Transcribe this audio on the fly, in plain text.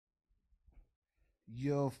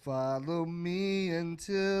You'll follow me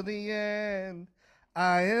until the end.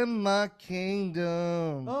 I am my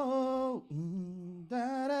kingdom. Oh,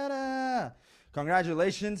 da, da, da.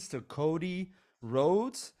 Congratulations to Cody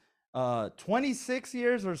Rhodes. 26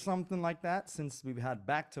 years or something like that since we've had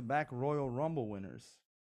back-to-back Royal Rumble winners.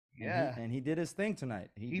 And he Yeah. and he did his thing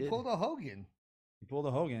tonight. He He did. pulled a Hogan. He pulled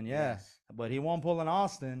a Hogan, yeah. Yes. But he won't pull an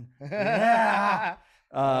Austin. Yeah.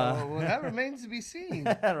 Well, that remains to be seen.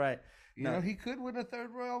 Right. You No, know, he could win a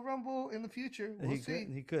third Royal Rumble in the future. We'll he see.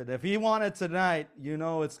 could. He could. If he won it tonight, you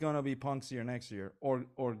know it's gonna be Punk's year next year,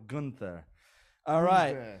 or Gunther. All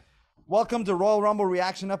right. Gunther. Welcome to Royal Rumble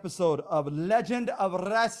reaction episode of Legend of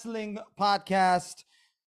Wrestling podcast.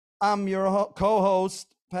 I'm your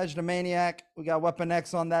co-host, Pej the Maniac. We got Weapon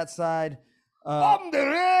X on that side. I'm the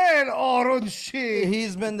real Orange Sheik.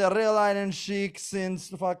 He's been the real Iron Sheik since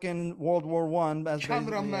fucking World War One.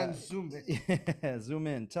 Cameraman, zoom in. Yeah, zoom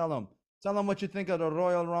in. Tell him what you think of the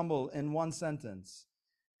Royal Rumble in one sentence.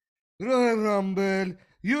 Royal Rumble,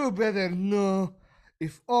 you better know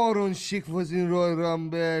if Orange Sheik was in Royal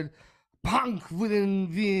Rumble, Punk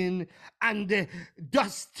wouldn't win, and the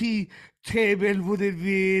Dusty table wouldn't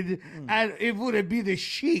win, and it would be the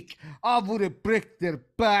Sheik. I would break their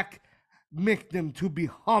back, make them to be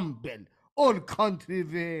humble. All country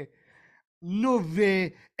way, no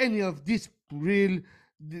way any of these real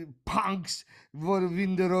punks will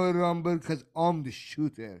win the Royal Rumble because I'm the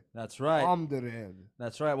shooter. That's right. I'm the real.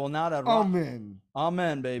 That's right. Well, now that Amen.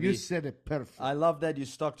 Amen, baby. You said it perfect. I love that you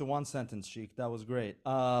stuck to one sentence, Sheik. That was great.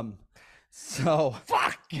 So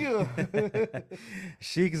fuck you.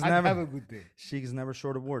 Sheik's Have never a good day. Sheik's never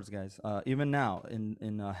short of words, guys. Even now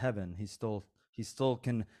in heaven, he still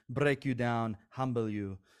can break you down, humble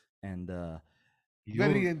you, and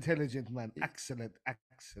very intelligent man. Excellent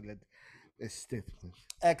statement.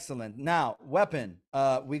 Excellent. Now, Weapon.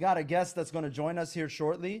 We got a guest that's going to join us here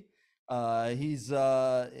shortly. He's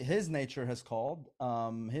his nature has called.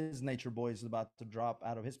 His nature boy is about to drop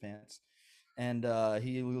out of his pants, and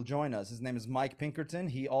he will join us. His name is Mike Pinkerton.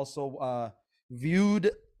 He also viewed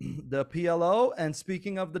the PLO. And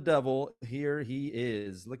speaking of the devil, here he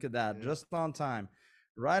is. Look at that, just on time,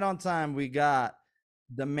 right on time. We got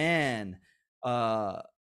the man.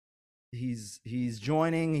 He's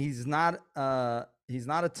joining. He's not a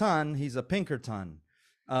ton. He's a Pinkerton.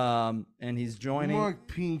 And he's joining. Mark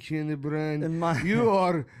Pinky in the brand. You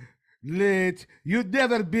are late. You'd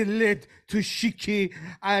never been late to Shiki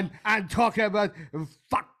and talk about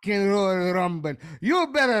fucking Royal Rumble. You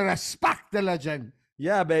better respect the legend.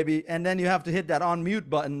 Yeah, baby. And then you have to hit that unmute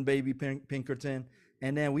button, baby Pinkerton.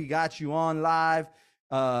 And then we got you on live.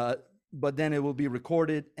 But then it will be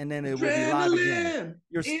recorded, and then it will be live again.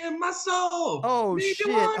 You're in my soul. Oh shit!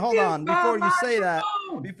 Hold on, before you say that,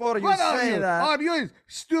 are you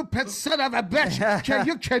stupid son of a bitch?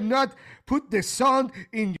 You cannot put the sound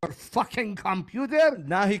in your fucking computer.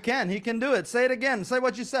 Now he can do it. Say it again. Say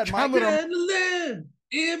what you said, Mike. Adrenaline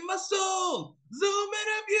in my soul. Zoom in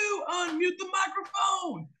a view. Unmute the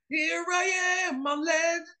microphone. Here I am, my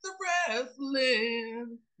legends of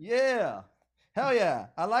wrestling. Yeah. Hell yeah,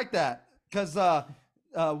 I like that, because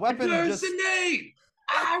Weapon impersonate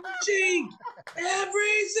Iron Sheik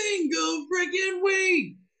every single freaking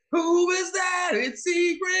week. Who is that? It's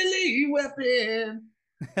secretly Weapon.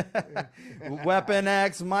 Weapon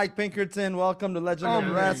X, Mike Pinkerton. Welcome to Legend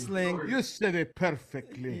of Wrestling. You said it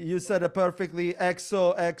perfectly. You said it perfectly.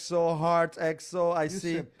 XO, heart, XO. I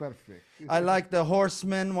see. You said perfect. I like the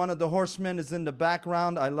Horseman. One of the Horsemen is in the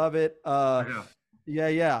background. I love it.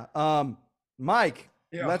 Yeah. Mike,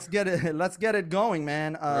 let's get it going,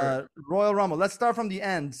 man. Royal Rumble. Let's start from the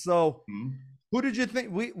end. So, who did you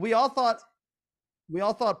think? We all thought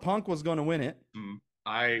Punk was going to win it.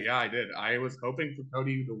 I did. I was hoping for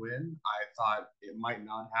Cody to win. I thought it might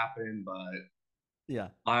not happen, but yeah,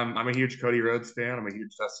 I'm a huge Cody Rhodes fan. I'm a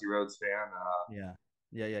huge Dusty Rhodes fan.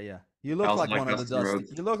 Yeah. You look like one of the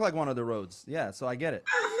Dusty. You look like one of the Rhodes. Yeah, so I get it.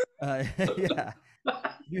 Yeah,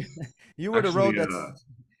 you were the Road that's.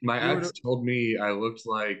 My ex told me I looked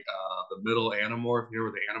like the middle Animorph. You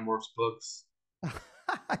know, the Animorphs books.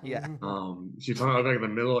 Yeah. She told me I looked like the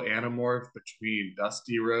middle Animorph between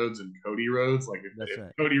Dusty Rhodes and Cody Rhodes. Like if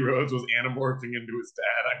right. Cody Rhodes was Animorphing into his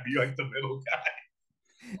dad, I'd be like the middle guy.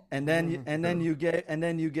 And then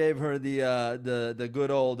you gave her the good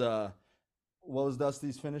old what was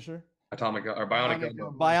Dusty's finisher? Atomic or Bionic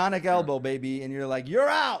Elbow. Bionic Elbow, baby. And you're like, you're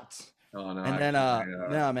out. Oh no. And then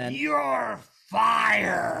no, man. You're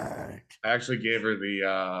fired. I actually gave her the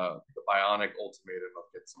Bionic ultimatum of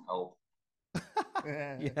get some help.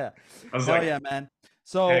 Yeah. I was like, yeah, man.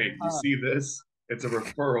 So hey, you see this? It's a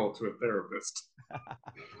referral to a therapist.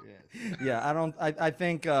 Yes. Yeah, I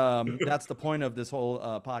think that's the point of this whole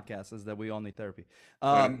podcast is that we all need therapy.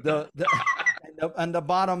 And the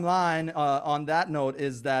bottom line on that note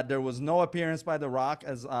is that there was no appearance by The Rock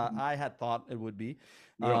as I had thought it would be.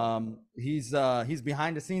 Yeah. He's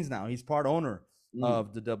behind the scenes now. He's part owner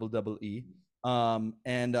of the WWE.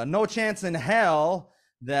 And no chance in hell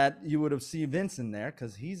that you would have seen Vince in there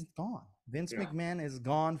because he's gone. Vince Yeah. McMahon is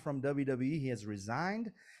gone from WWE. He has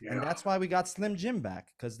resigned. Yeah. And that's why we got Slim Jim back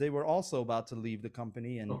because they were also about to leave the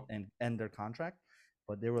company and end their contract.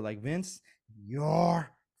 But they were like, Vince,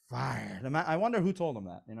 you're fired. I wonder who told him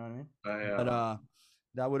that. You know what I mean? But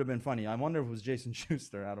that would have been funny. I wonder if it was Jason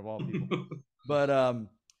Schuster out of all people. But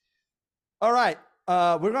all right.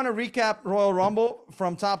 We're going to recap Royal Rumble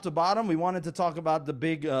from top to bottom. We wanted to talk about the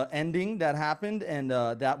big ending that happened, and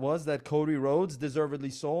that was that Cody Rhodes, deservedly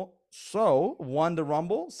so won the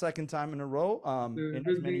Rumble, second time in a row in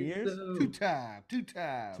as many years.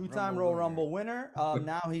 Two-time Royal Rumble winner.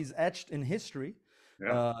 Now he's etched in history.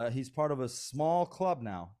 Yeah. He's part of a small club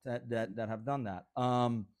now that have done that.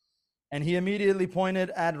 And he immediately pointed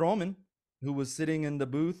at Roman, who was sitting in the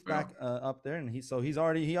booth back up there, and he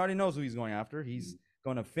already knows who he's going after. He's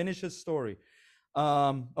going to finish his story.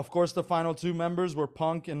 Of course, the final two members were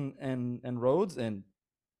Punk and Rhodes, and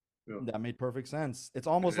that made perfect sense. It's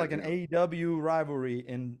almost like an AEW rivalry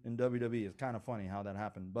in WWE. It's kind of funny how that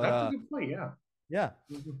happened. But that's a good point. Yeah.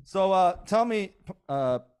 So tell me,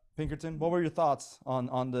 Pinkerton, what were your thoughts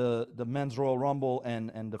on the men's Royal Rumble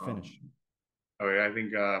and the finish? Okay, I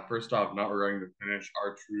think first off, not regarding the finish,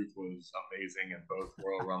 R-Truth was amazing in both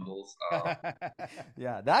Royal Rumbles.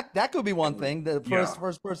 Yeah, that could be one thing. The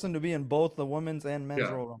first person to be in both the women's and men's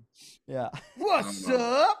Royal Rumble. Yeah. What's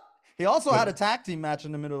up? He also had a tag team match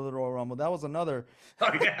in the middle of the Royal Rumble. That was another.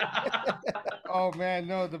 Oh man,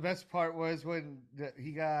 no! The best part was when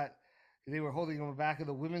they were holding him back in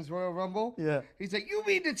the women's Royal Rumble. Yeah. He's like, "You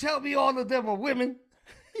mean to tell me all of them are women?"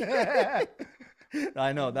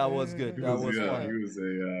 I know that was good. That was funny. He was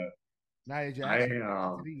Nia Jax.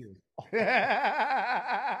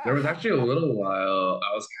 There was actually a little while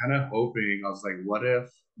I was kind of hoping, I was like, what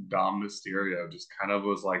if Dom Mysterio just kind of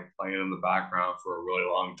was like playing in the background for a really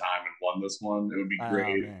long time and won this one? It would be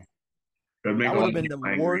great. That would have been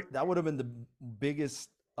the worst. That would have been the biggest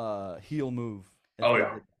heel move.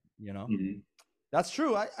 You know, that's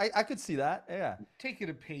true. I could see that. Yeah. Taking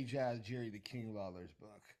a page out of Jerry the King Lawler's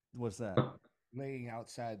book. What's that? Laying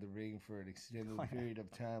outside the ring for an extended period of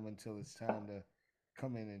time until it's time to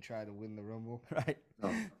come in and try to win the Rumble. Right.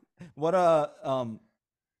 What I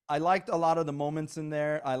liked a lot of the moments in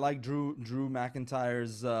there. I like Drew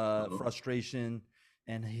McIntyre's frustration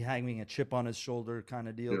and he having a chip on his shoulder kind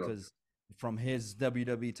of deal because from his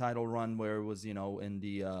WWE title run where it was, in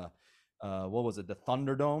the what was it, the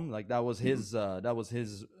Thunderdome? Like that was his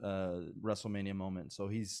WrestleMania moment. So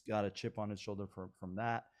he's got a chip on his shoulder from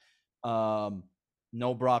that.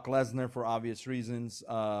 No Brock Lesnar for obvious reasons.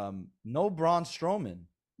 No Braun Strowman.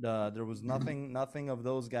 There was nothing of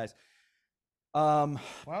those guys. Well,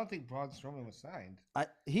 I don't think Braun Strowman was signed.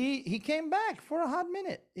 He came back for a hot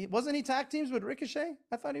minute. Wasn't he tag teams with Ricochet?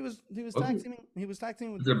 I thought he was tag teaming. He was tag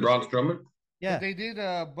teaming with. Is it Braun Strowman? Yeah, but they did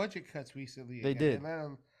budget cuts recently. They did.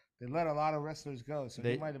 They let a lot of wrestlers go, so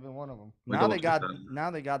he might have been one of them. Now they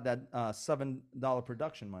got that $7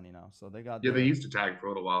 production money now, so they got. Yeah, they used to tag for a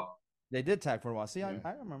little while. They did tag for a while. See, I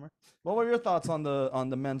remember. What were your thoughts on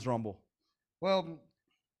the men's Rumble? Well,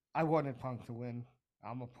 I wanted Punk to win.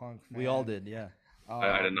 I'm a Punk fan. We all did, yeah.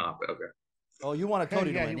 I did not, but okay. Oh, you wanted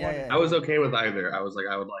Cody to win? Yeah. I was okay with either. I was like,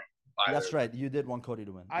 I would like either. That's right. You did want Cody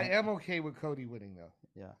to win. I am okay with Cody winning, though.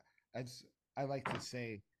 Yeah. I like to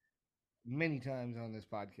say many times on this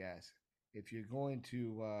podcast, if you're going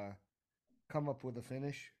to come up with a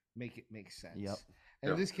finish, make it make sense. Yep.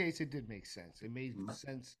 And in this case, it did make sense. It made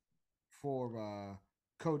sense for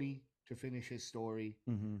Cody to finish his story.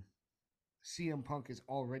 CM Punk is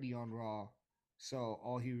already on Raw, so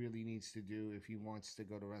all he really needs to do if he wants to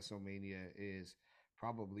go to WrestleMania is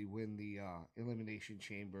probably win the Elimination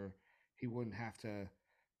Chamber. He wouldn't have to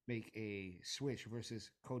make a switch versus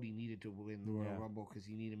Cody needed to win the Royal Rumble because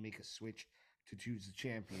he needed to make a switch to choose the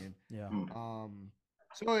champion. Yeah.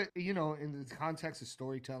 So in the context of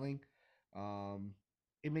storytelling,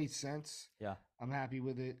 it made sense. Yeah. I'm happy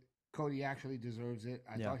with it. Cody actually deserves it.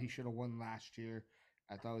 I thought he should have won last year.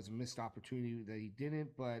 I thought it was a missed opportunity that he didn't,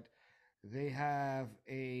 but they have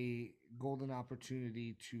a golden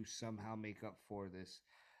opportunity to somehow make up for this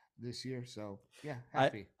year. So yeah,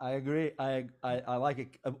 happy. I agree. I like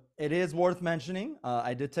it. It is worth mentioning.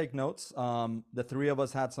 I did take notes. The three of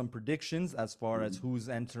us had some predictions as far as who's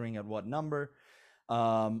entering at what number.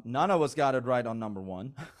 None of us got it right on number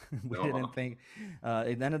one. We No. didn't think.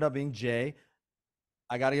 It ended up being Jay.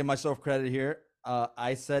 I got to give myself credit here.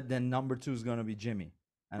 I said then number 2 is going to be Jimmy,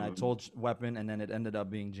 and I Mhm. told Weapon, and then it ended up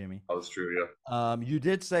being Jimmy. That was true. Yeah. You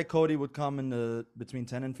did say Cody would come in the between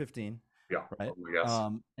 10 and 15, Yeah. right?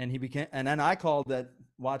 Yes. And he became, and then I called that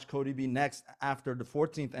watch Cody be next after the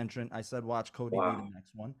 14th entrant. I said watch Cody be Wow. the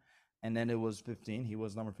next one, and then it was 15. He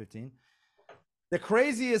was number 15. The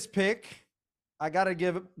craziest pick, I gotta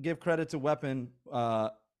give credit to Weapon.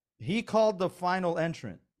 He called the final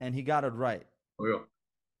entrant, and he got it right. Oh yeah.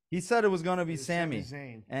 He said it was gonna be It was Sami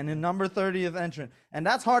Sammy, Zayn. and in number 30th entrant, and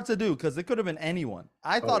that's hard to do because it could have been anyone.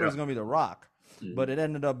 I thought it was yeah. gonna be The Rock, Mhm. but it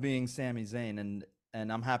ended up being Sami Zayn,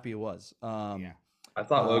 and I'm happy it was. Yeah. I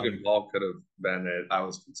thought Logan um, Paul could have been it. I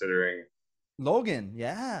was considering, Logan,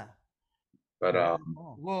 yeah. but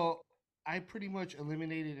Well, I pretty much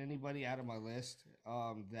eliminated anybody out of my list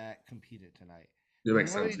that competed tonight. it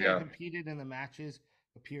makes Everybody sense. that Yeah. competed in the matches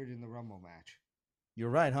appeared in the Rumble match. You're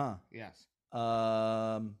right, huh? Yes.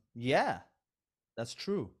 Yeah, that's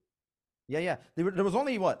true. Yeah. There was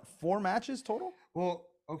only what 4 matches total? Well,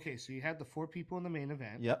 okay, so you had the 4 people in the main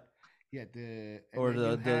event. Yep. Yeah, Or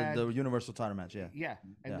then you had- the Universal Title match. Yeah. yeah,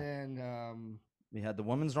 and Yeah. then We had the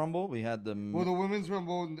Women's Rumble. We had the well, the women's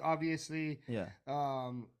rumble, obviously. yeah.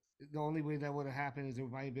 The only way that would have happened is there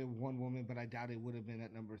might have been one woman, but I doubt it would have been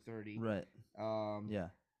at number 30. Right. Yeah.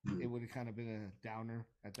 It would have kind of been a downer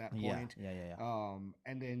at that Yeah. point. Yeah.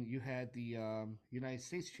 And then you had the United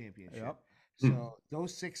States Championship. Yep. So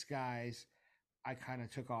those 6 guys, I kind of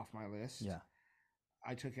took off my list. Yeah.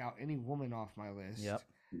 I took out any woman off my list. Yep.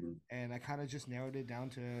 And I kind of just narrowed it down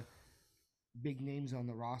to big names on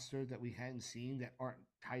the roster that we hadn't seen that aren't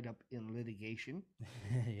tied up in litigation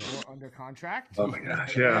or under contract. Oh my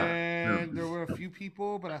gosh. Yeah. And there were a few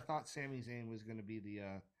people, but I thought Sami Zayn was going to be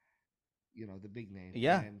the the big name.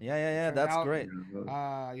 Yeah. And Yeah. turned That's out, great.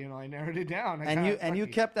 I narrowed it down. And you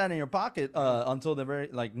kept that in your pocket until the very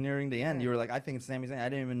nearing the end. Yeah. You were like, I think it's Sami Zayn. I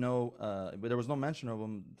didn't even know, but there was no mention of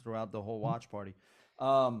him throughout the whole watch party.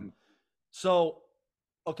 So,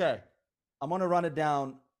 okay, I'm gonna run it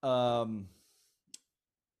down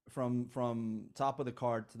from top of the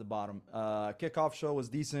card to the bottom. Kickoff show was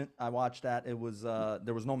decent. I watched that. It was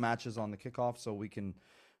there was no matches on the kickoff, so we can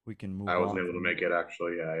move. I wasn't on able to make it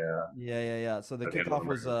actually. Yeah. So the At the end of kickoff the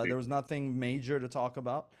was emergency. there was nothing major to talk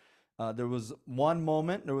about. There was one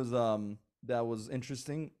moment. There was that was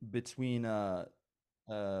interesting between the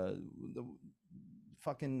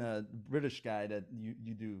fucking British guy that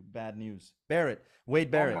you do bad news, Wade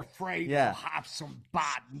Barrett. I'm afraid Yeah. we'll have some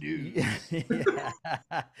bad news.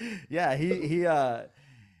 Yeah.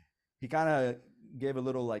 He kind of gave a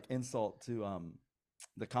little insult to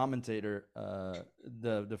the commentator,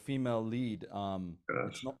 the female lead.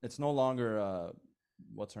 It's no longer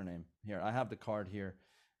what's her name here. I have the card here.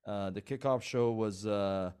 The kickoff show was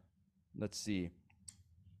let's see.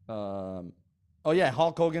 Oh yeah,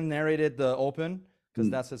 Hulk Hogan narrated the Open because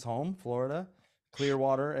that's his home, Florida,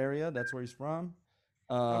 Clearwater area. That's where he's from.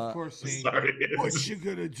 Of course, saying, Sorry. what you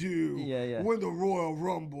gonna do Yeah. when the Royal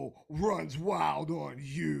Rumble runs wild on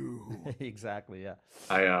you? Exactly. Yeah.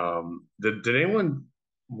 I did anyone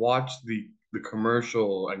watch the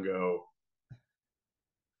commercial and go,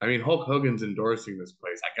 I mean, Hulk Hogan's endorsing this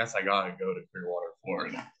place. I guess I gotta go to Clearwater,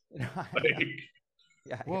 Florida. Like,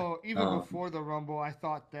 Yeah. Well, even Um, before the Rumble, I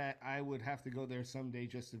thought that I would have to go there someday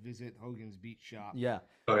just to visit Hogan's Beat Shop. Yeah.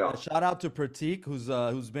 oh yeah. Shout out to Pratik,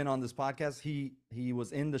 who's been on this podcast. He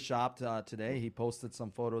was in the shop today. He posted some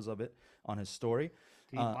photos of it on his story.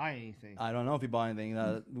 Did he buy anything? I don't know if he bought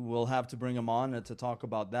anything. We'll have to bring him on to talk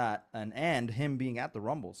about that and him being at the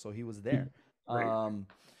Rumble, so he was there. Great.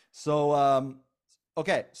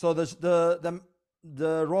 Okay, so the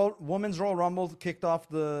Women's Royal Rumble kicked off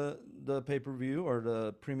the pay-per-view or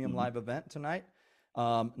the premium live event tonight.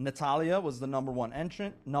 Natalia was the number 1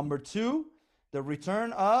 entrant. Number 2, the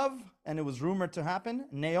return of, and it was rumored to happen,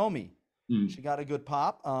 Naomi. She got a good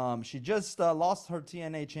pop. She just lost her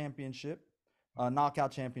TNA championship,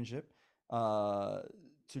 knockout championship,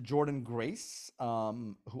 to Jordan Grace,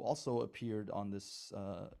 who also appeared on this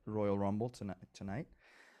Royal Rumble tonight.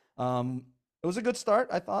 It was a good start,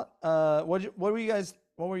 I thought. What were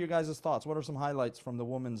your guys' thoughts? What are some highlights from the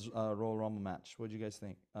women's Royal Rumble match? What did you guys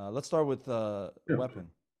think? Let's start with Weapon.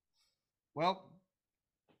 Well,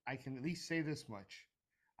 I can at least say this much.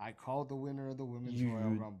 I called the winner of the Women's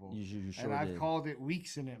Royal Rumble. You sure and I've did. called it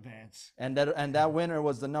weeks in advance. And that winner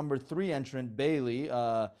was the number 3 entrant, Bailey.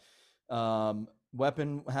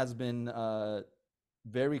 Weapon has been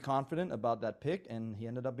very confident about that pick, and he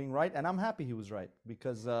ended up being right. And I'm happy he was right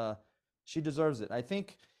because she deserves it. I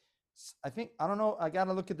think I think I don't know. I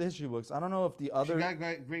gotta look at the history books. I don't know if the She other. got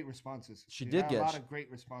great responses. She She did got a get- lot of great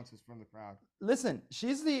responses from the crowd. Listen,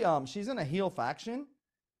 she's she's in a heel faction,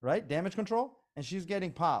 right? Damage Control, and she's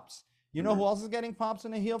getting pops. You know who else is getting pops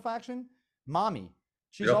in a heel faction? Mommy.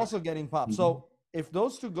 She's Yep. also getting pops. So if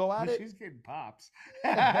those two go at But it, she's getting pops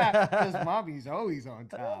because mommy's always on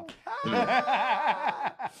top.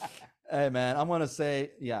 hey man, I'm gonna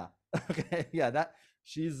say yeah. Okay, yeah, that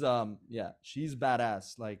she's she's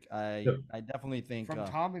badass. Like Yep. I definitely think From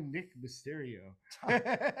Tom and Nick Mysterio.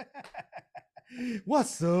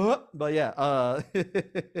 what's up? But yeah,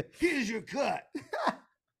 Here's your cut.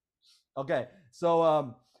 okay.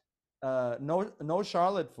 So no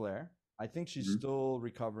Charlotte Flair. I think she's Mhm. still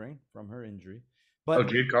recovering from her injury. Oh, But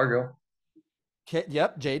Jade Cargill.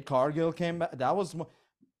 Yep, Jade Cargill came back. That was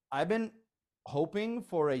I've been hoping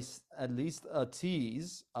for at least a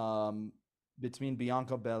tease between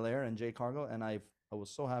Bianca Belair and Jade Cargill, and I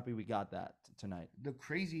was so happy we got that tonight. The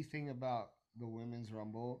crazy thing about the women's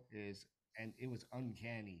rumble is, and it was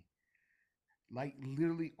uncanny, like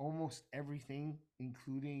literally almost everything,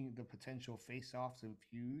 including the potential face-offs and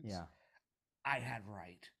feuds, Yeah, I had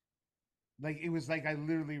right. Like it was like I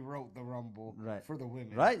literally wrote the rumble Right. for the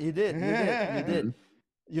women. right. You did. You did. You did.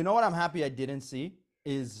 You know what I'm happy I didn't see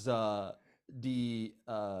is the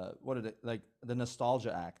what did it like the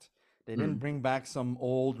nostalgia act. They didn't bring back some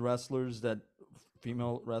old wrestlers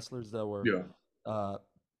female wrestlers that were Yeah.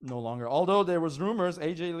 no longer. Although there was rumors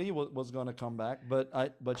AJ Lee was going to come back, but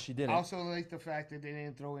she I didn't. also like the fact that they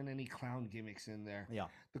didn't throw in any clown gimmicks in there. Yeah,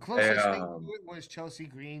 The closest thing Yeah. to it was Chelsea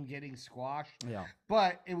Green getting squashed, yeah,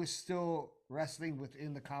 but it was still wrestling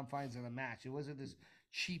within the confines of the match. It wasn't this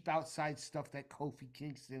cheap outside stuff that Kofi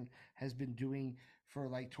Kingston has been doing for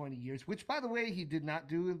like 20 years, which, by the way, he did not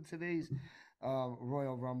do in today's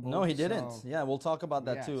Royal Rumble. no, he didn't. So, Yeah, we'll talk about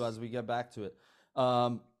that too yes. as we get back to it.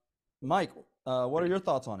 Mike, what are your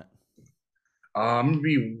thoughts on it? I'm gonna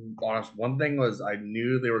be honest. One thing was I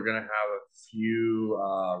knew they were gonna have a few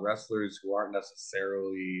wrestlers who aren't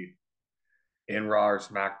necessarily in Raw or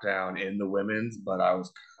SmackDown in the women's, but I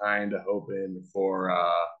was kind of hoping for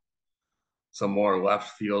some more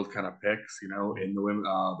left field kind of picks, you know, in the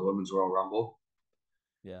women's Royal Rumble.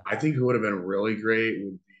 Yeah. I think who would have been really great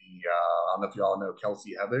would be I don't know if y'all know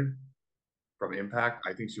Kelsey Heather from Impact.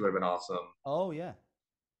 I think she would have been awesome. Oh yeah.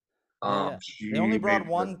 Yeah. She They only brought made-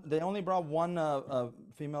 one. They only brought one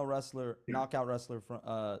female wrestler, knockout wrestler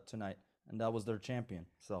from tonight, and that was their champion.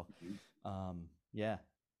 So, yeah.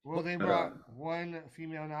 Well, they brought one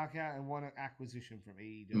female knockout and one acquisition from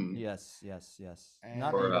AEW. Yes. And-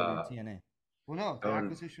 Not Or, AEW, TNA. Well, no, the Oh,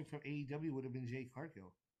 acquisition from AEW would have been Jade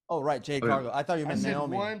Cargill. Oh right, Jade Oh, yeah. Cargill. I thought you I meant said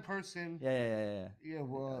Naomi. one person. Yeah.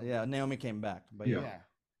 Well, Yeah, Naomi came back, but Yeah. yeah.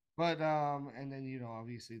 But and then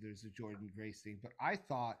obviously there's the Jordan Grace thing. But I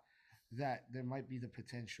thought that there might be the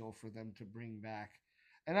potential for them to bring back,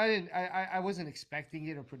 and I wasn't expecting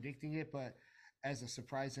it or predicting it, but as a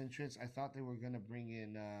surprise entrance, I thought they were gonna bring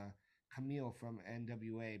in Camille from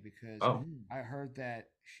NWA because Oh. I heard that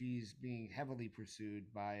she's being heavily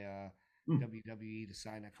pursued by Hmm. WWE to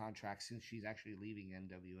sign a contract since she's actually leaving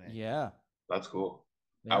NWA. yeah. That's cool.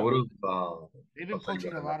 Yeah. I would have. They've been I'll tell you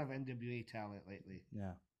poaching a about lot of NWA talent lately.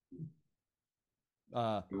 Yeah.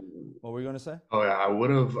 What were you gonna say? Oh yeah, I would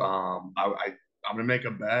have. I'm gonna make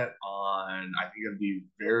a bet on. I think it'd be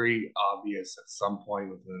very obvious at some point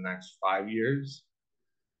within the next 5 years.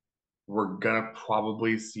 We're gonna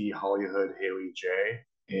probably see Hollywood Haley J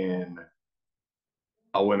in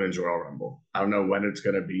a women's Royal Rumble. I don't know when it's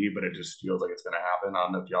gonna be, but it just feels like it's gonna happen. I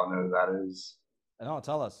don't know if y'all know who that is. No,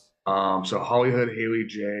 tell us. So Hollywood Haley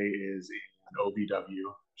J is in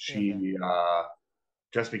OVW. She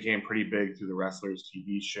just became pretty big through the Wrestlers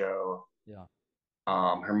TV show. Yeah.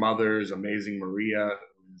 Her mother's Amazing Maria,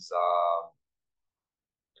 who's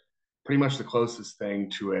pretty much the closest thing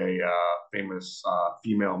to a famous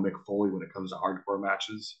female Mick Foley when it comes to hardcore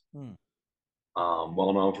matches.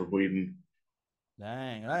 Well known for bleeding.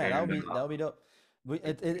 Dang, all right, that would be dope.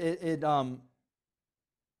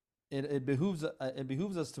 It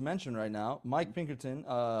behooves us to mention right now Mike Pinkerton,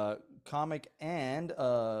 comic and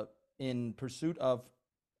in pursuit of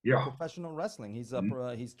professional wrestling.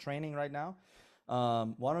 He's training right now.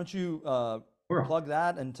 Why don't you plug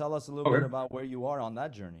that and tell us a little bit about where you are on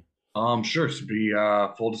that journey? Sure. To be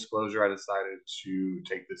full disclosure, I decided to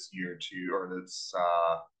take this year this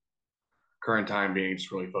current time being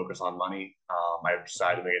just really focus on money. I've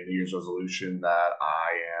decided to make a New Year's resolution that I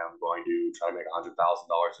am going to try to make $100,000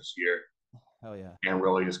 this year. Hell yeah. And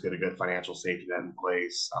really just get a good financial safety net in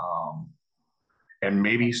place. And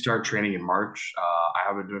maybe start training in March. I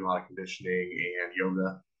have been doing a lot of conditioning and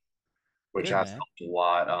yoga. which Good, has man. helped a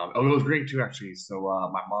lot. Oh, it was great too, actually. So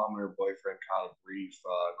my mom and her boyfriend caught a brief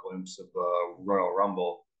glimpse of Royal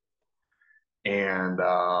Rumble, and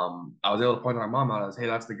I was able to point to my mom out as, "Hey,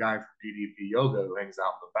 that's the guy from DDP Yoga who hangs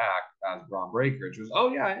out in the back as Braun Breaker." And she was,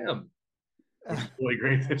 "Oh yeah, I am," which is really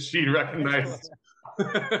great that she That's cool. recognized.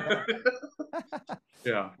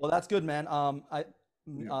 Yeah. Well, that's good, man.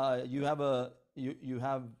 Yeah. You have you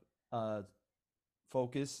have uh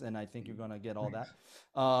focus, and I think you're gonna get all that.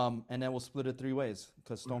 And then we'll split it three ways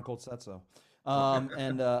because Stone Cold said so.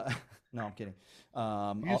 And no, I'm kidding.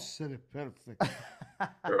 You said it perfect.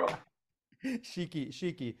 Girl.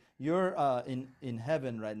 Shiki, you're in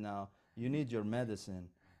heaven right now. You need your medicine.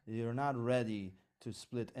 You're not ready to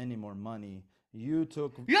split any more money. You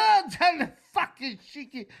took You don't tell the fucking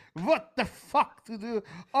Shiki what the fuck to do.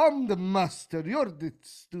 I'm the master. You're the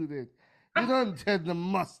student. You don't tell the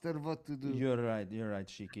master what to do. You're right. You're right,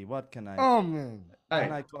 Shiki. What can I Oh man. can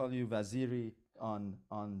Hey, I call you Vaziri on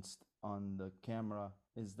the camera?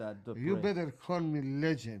 Is that the You praise? better call me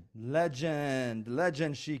legend. Legend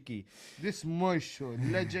Shiki. This my show,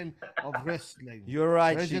 legend of wrestling. You're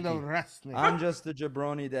right, Legend of Shiki. wrestling. I'm just the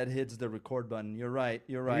jabroni that hits the record button. You're right.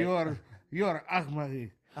 You're right. You're Ahmadi.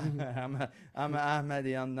 I'm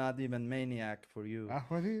Ahmadi. I'm not even maniac for you.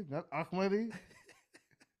 Ahmadi, not Ahmadi.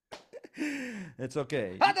 It's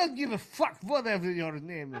okay. I don't give a fuck whatever your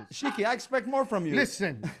name is. Shiki, I expect more from you.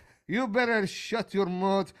 Listen, you better shut your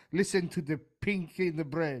mouth. Listen to the pinky in the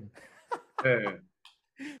brain. hey.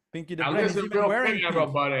 Pinky the Now Brain is listen even real wearing quick, pink.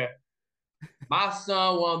 everybody. My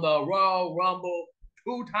son won the Royal Rumble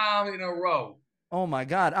 2 times in a row. Oh my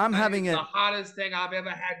God, I'm having The it. hottest thing I've ever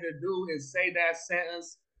had to do is say that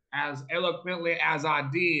sentence as eloquently as I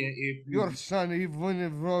did. If you Your son, he won a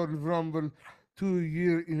Royal Rumble 2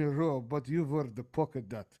 years in a row, but you were the polka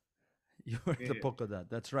dot. You're the Yeah. polka dot.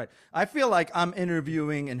 That's right. I feel like I'm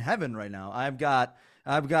interviewing in heaven right now. I've got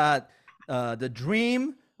the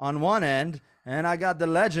dream on one end, and I got the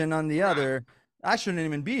legend on the other. I shouldn't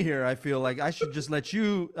even be here. I feel like I should just let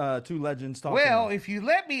you two legends talk. Well, tonight. if you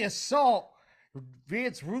let me assault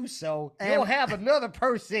Vince Russo, And- you'll have another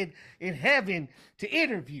person in heaven to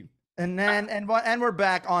interview. And then and we're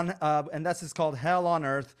back on and that's just called Hell on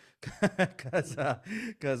Earth because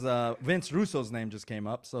Vince Russo's name just came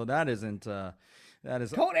up. So that isn't that is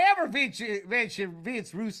Don't ever mention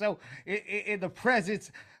Vince Russo in the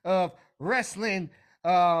presence of wrestling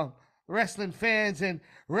wrestling fans and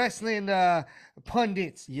wrestling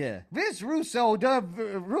pundits. yeah. Vince Russo does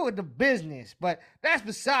ruin the business, but that's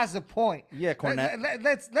besides the point. Yeah, Cornette.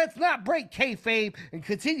 Let's not break kayfabe and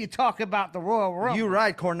continue talking about the Royal Rumble. You're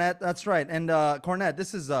right, Cornette. That's right. And Cornette,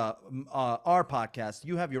 this is our podcast.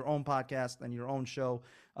 You have your own podcast and your own show.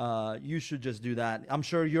 You should just do that. I'm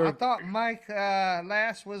sure I you're thought Mike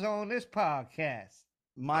Lass was on this podcast.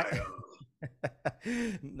 my.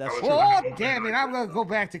 That's true. Well, damn it! I'm gonna go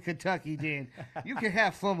back to Kentucky. Then you can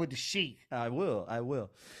have fun with the Sheik. I will. I was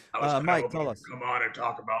Mike, hoping tell to us. come on and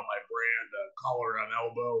talk about my brand, Collar on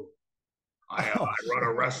Elbow. I run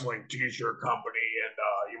a wrestling t-shirt company,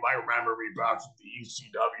 and you might remember me back from the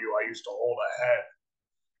ECW. I used to hold a head,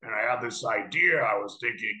 and I had this idea. I was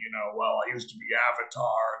thinking, well, I used to be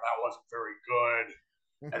Avatar, and that wasn't very good.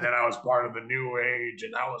 And then I was part of the New Age,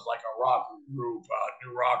 and that was like a rock group,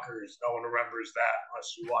 New Rockers. No one remembers that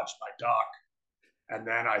unless you watch my doc. And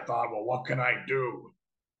then I thought, well, what can I do?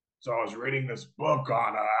 So I was reading this book on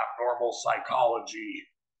abnormal psychology,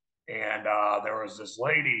 and there was this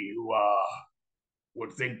lady who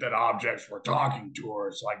would think that objects were talking to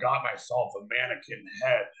her. So I got myself a mannequin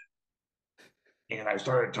head, and I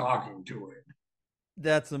started talking to it.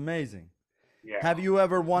 That's amazing. Yeah. Have you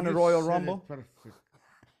ever won a You Royal said it Rumble? perfect.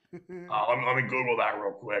 Let me Google that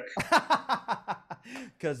real quick.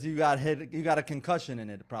 Because you got hit, you got a concussion in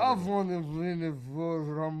it, I've probably. won a Royal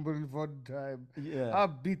Rumble one time. Yeah. I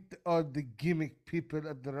beat all the gimmick people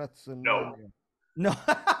at the WrestleMania. No. No,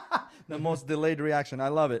 the most delayed reaction. I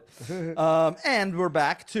love it. And we're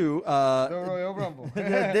back to The Royal Rumble.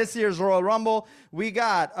 this year's Royal Rumble. We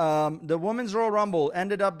got the women's Royal Rumble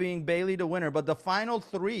ended up being Bailey the winner, but the final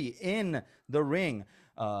three in the ring,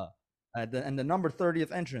 and the number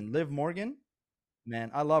 30th entrant, Liv Morgan.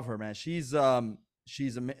 Man, I love her, man. She's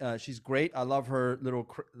great. I love her little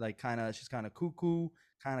she's kind of cuckoo,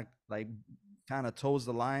 kind of toes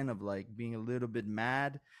the line of like being a little bit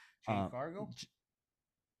mad. Jade Cargill?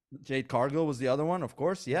 Jade Cargill was the other one, of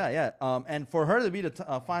course. Yeah. And for her to be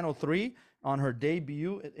the final three on her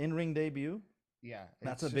debut, in-ring debut, Yeah,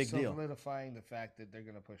 That's it's a just big deal. solidifying the fact that they're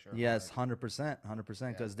gonna push her. Yes, hard. 100%,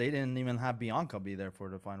 100%, because they didn't even have Bianca be there for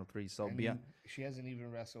the final three. So And she hasn't even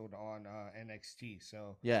wrestled on NXT.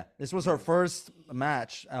 So yeah, this was her first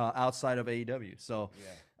match outside of AEW. So,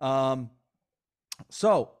 yeah.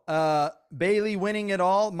 Bailey winning it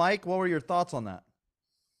all. Mike, what were your thoughts on that?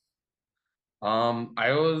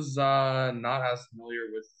 I was not as familiar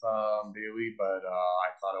with Bailey, but I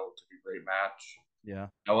thought it was a great match. Yeah.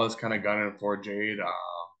 I was kind of gunning for Jade.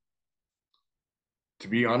 To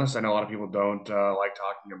be honest, I know a lot of people don't like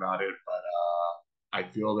talking about it, but I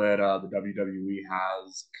feel that the WWE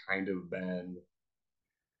has kind of been,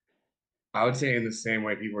 I would say, in the same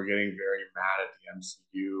way people are getting very mad at the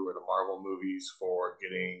MCU or the Marvel movies for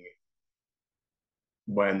getting,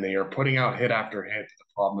 when they are putting out hit after hit, the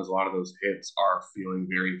problem is a lot of those hits are feeling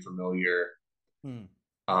very familiar.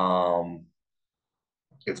 Um,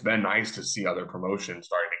 it's been nice to see other promotions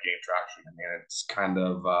starting to gain traction. I mean, it's kind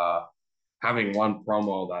of having one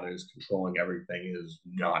promo that is controlling everything is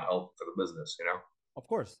not helpful for the business, you know? Of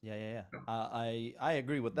course. Yeah. I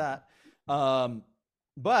agree with that.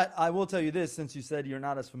 But I will tell you this, since you said you're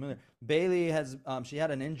not as familiar, Bailey has she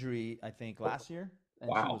had an injury, I think, last year, and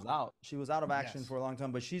she was out. She was out of action for a long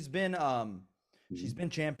time, but she's been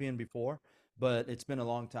champion before, but it's been a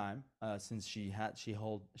long time since she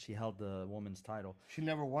held the woman's title. She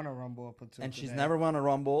never won a Rumble up until and today. she's never won a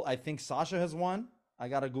Rumble. I think Sasha has won. I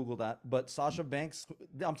gotta Google that. But Sasha Banks,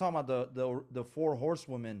 I'm talking about the four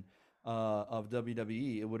horsewomen of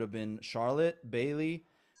WWE. It would have been Charlotte, Bailey,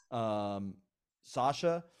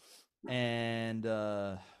 Sasha, and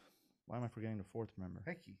why am I forgetting the fourth member?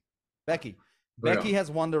 Becky. Becky has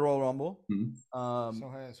won the Royal Rumble.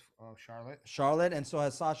 So has Charlotte. Charlotte, and so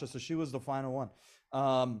has Sasha. So she was the final one.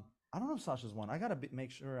 I don't know if Sasha's won. I gotta make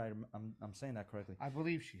sure I'm saying that correctly. I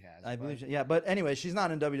believe she has. I believe, yeah. But anyway, she's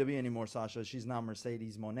not in WWE anymore, Sasha. She's now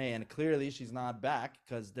Mercedes Moné, and clearly she's not back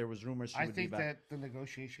because there was rumors she would be back. I think that the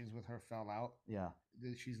negotiations with her fell out. Yeah,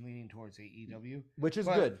 she's leaning towards AEW, which is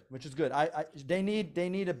good. Which is good. They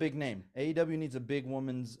need a big name. AEW needs a big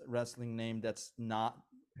women's wrestling name that's not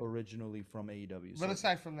originally from AEW. But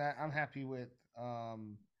aside from that, I'm happy with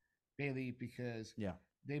Bailey because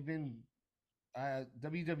they've been.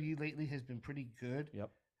 WWE lately has been pretty good. Yep.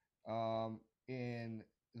 In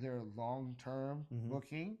their long-term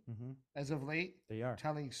booking as of late. They are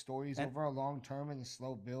telling stories over a long term and a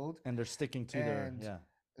slow build. And they're sticking to their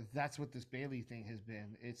That's what this Bailey thing has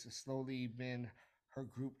been. It's slowly been her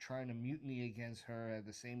group trying to mutiny against her at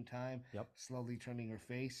the same time. Yep. Slowly turning her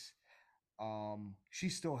face.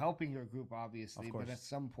 She's still helping her group, obviously, but at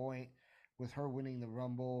some point, with her winning the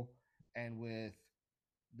Rumble and with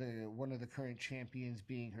one of the current champions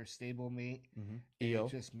being her stablemate, it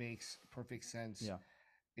just makes perfect sense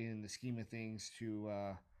in the scheme of things to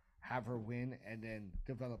have her win and then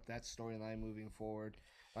develop that storyline moving forward.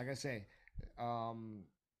 Like I say,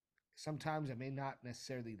 sometimes I may not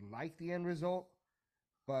necessarily like the end result,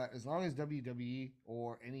 but as long as WWE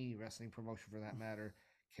or any wrestling promotion for that matter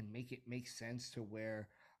can make it make sense to where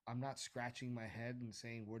I'm not scratching my head and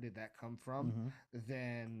saying, where did that come from?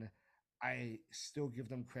 Then I still give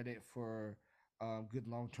them credit for good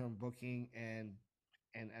long-term booking, and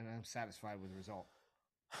I'm satisfied with the result.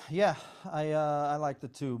 Yeah, I liked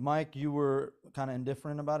it too. Mike, you were kind of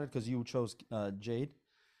indifferent about it because you chose Jade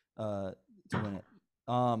to win it.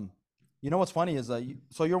 You know what's funny is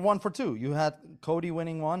so you're 1 for 2. You had Cody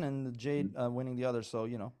winning one and Jade winning the other. So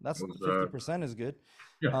that's 50% is good.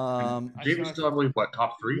 Yeah. Jade was still, I believe, what,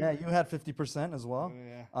 top 3? Yeah, you had 50% as well.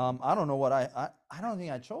 Yeah. I don't know what I don't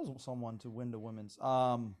think I chose someone to win the women's.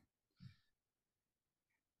 I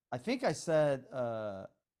think I said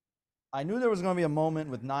I knew there was going to be a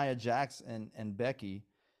moment with Nia Jax and Becky.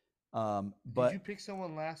 But did you pick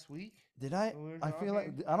someone last week? Did I? I feel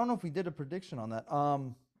like I don't know if we did a prediction on that.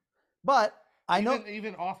 But I know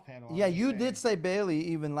even off panel. Yeah, you did say Bailey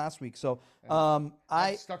even last week. So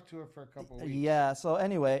I stuck to her for a couple of weeks. Yeah. So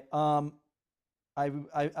anyway, I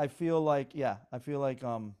feel like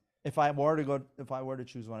if I were to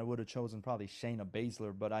choose one, I would have chosen probably Shayna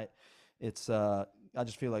Baszler. But I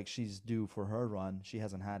just feel like she's due for her run. She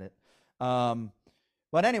hasn't had it.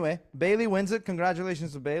 But anyway, Bailey wins it.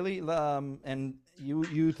 Congratulations to Bailey. And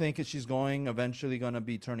you think that she's eventually going to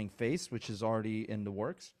be turning face, which is already in the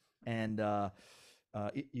works. And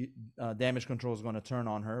Damage Control is going to turn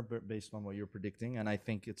on her based on what you're predicting. And I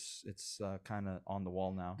think it's kind of on the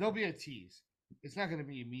wall now. There'll be a tease. It's not going to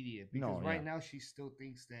be immediate because now she still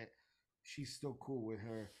thinks that she's still cool with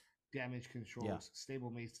her Damage Control's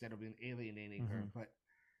stablemates that have been alienating her. But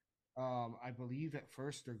I believe at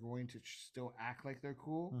first they're going to still act like they're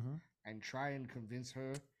cool and try and convince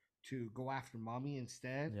her to go after Mommy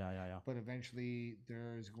instead. Yeah, yeah, yeah. But eventually,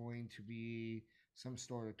 there's going to be some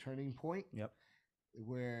sort of turning point Yep.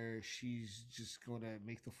 where she's just going to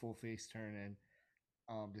make the full face turn and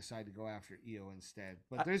decide to go after Io instead.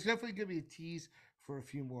 But there's definitely going to be a tease for a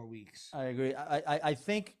few more weeks. I agree. I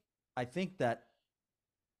think that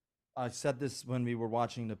I said this when we were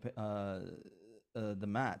watching the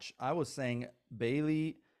match. I was saying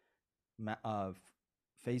Bailey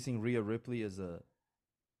facing Rhea Ripley is a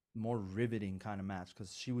more riveting kind of match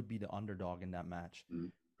because she would be the underdog in that match,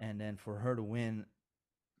 and then for her to win,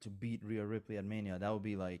 to beat Rhea Ripley at Mania, that would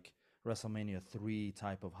be like WrestleMania 3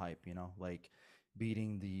 type of hype, you know, like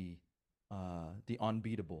beating the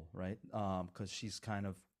unbeatable, right? Because she's kind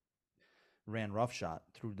of ran roughshod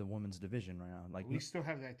through the women's division right now. Like we still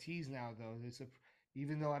have that tease now, though.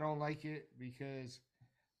 Even though I don't like it because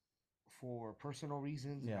for personal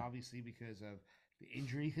reasons, and obviously because of the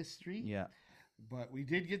injury history. Yeah. But we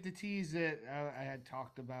did get the tease that I had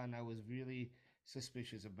talked about, and I was really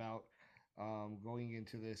suspicious about going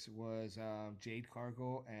into this was Jade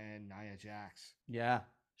Cargill and Nia Jax. Yeah.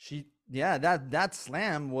 That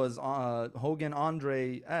slam was Hogan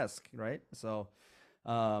Andre-esque, right? So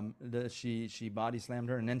she body slammed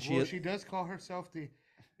her, and then she does call herself the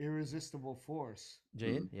Irresistible Force.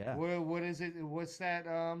 Jade, yeah. What is it? What's that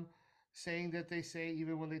saying that they say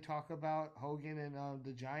even when they talk about Hogan and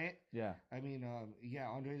the Giant? Yeah. I mean,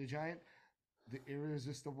 Andre the Giant, the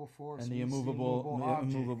Irresistible Force, and the immovable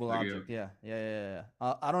object. Yeah.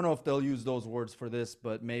 I don't know if they'll use those words for this,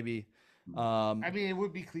 but maybe. I mean, it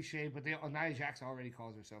would be cliche, but Nia Jax already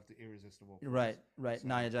calls herself the Irresistible Force. Right. So.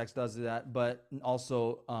 Nia Jax does that, but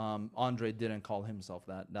also Andre didn't call himself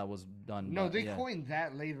that. That was done. No, they coined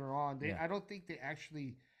that later on. I don't think they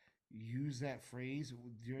actually used that phrase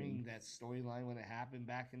during that storyline when it happened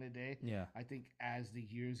back in the day. Yeah. I think as the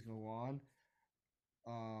years go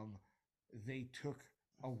on, they took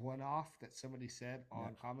a one-off that somebody said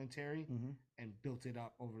on commentary and built it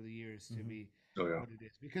up over the years to be what it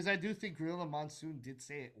is. Because I do think Gorilla Monsoon did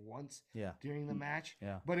say it once during the match,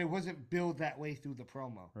 but it wasn't billed that way through the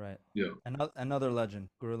promo. Right. Yeah. Another legend,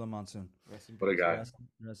 Gorilla Monsoon. What a guy.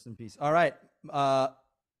 Rest in peace. All right.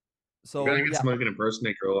 So we're gonna get someone who can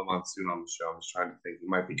impersonate Gorilla Monsoon on the show. I'm just trying to think. He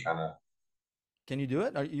might be kind of. Can you do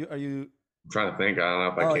it? Are you? I'm trying to think. I don't know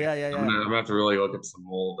if I can. Yeah. I'm gonna have to really look at some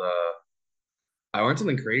old. I learned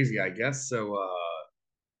something crazy, I guess. So,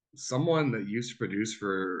 someone that used to produce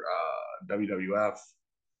for WWF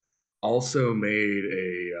also made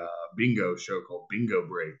a bingo show called Bingo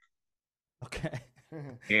Break. Okay.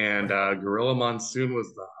 And Gorilla Monsoon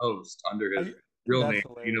was the host under his real name,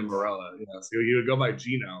 Gino Morella. Yeah, so he would go by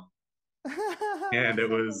Gino. And it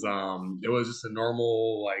was just a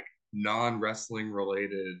normal, like, non-wrestling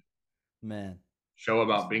related show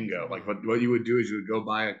about bingo. Like what you would do is you would go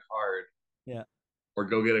buy a card. Yeah. Or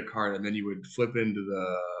go get a card, and then you would flip into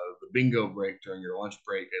the bingo break during your lunch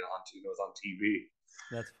break, and it was on TV.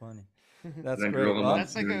 That's funny. That's great. Well,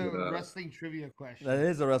 that's like a wrestling trivia question. That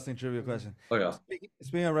is a wrestling trivia question. Oh yeah.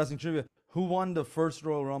 Speaking of wrestling trivia, who won the first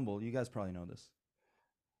Royal Rumble? You guys probably know this.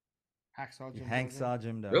 Hacksaw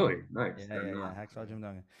Jim Duggan. Really nice. Yeah. Hacksaw Jim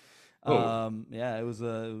Duggan. Oh. Yeah, it was.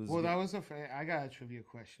 Well, that was I got a trivia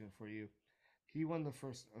question for you. He won the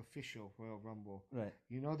first official Royal Rumble. Right.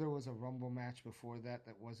 You know there was a Rumble match before that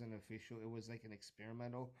wasn't official. It was like an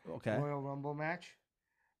experimental Royal Rumble match.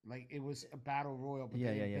 Like it was a battle royal, but they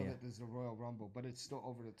didn't build it as a Royal Rumble, but it's still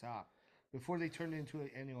over the top. Before they turned it into an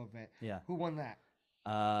annual event. Yeah. Who won that?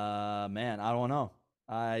 Man, I don't know.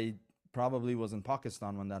 I probably was in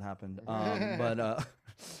Pakistan when that happened.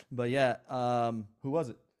 But yeah. Who was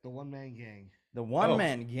it? The One Man Gang. The One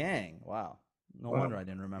Man Gang. Wow. No wonder I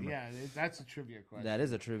didn't remember. Yeah, that's a trivia question. That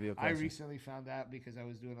is a trivia question. I recently found out because I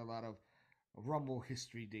was doing a lot of Rumble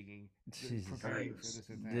history digging, preparing for this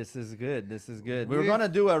event. This is good. We're gonna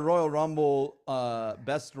do a Royal Rumble,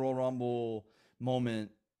 best Royal Rumble moment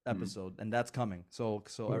episode, and that's coming. So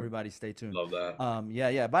everybody stay tuned. Love that.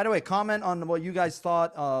 Yeah. By the way, comment on what you guys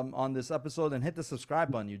thought on this episode, and hit the subscribe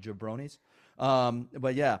button, you jabronis.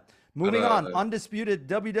 But yeah, moving on. Undisputed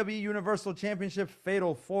WWE Universal Championship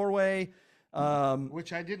Fatal 4-Way.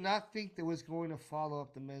 Which I did not think that was going to follow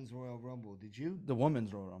up the men's Royal Rumble. Did you? The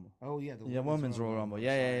women's Royal Rumble. Oh yeah, women's Royal Rumble.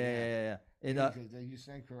 Yeah. You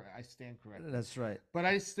stand correct. I stand corrected. That's right. But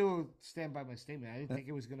I still stand by my statement. I didn't think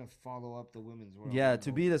it was going to follow up the women's Royal Rumble. Yeah,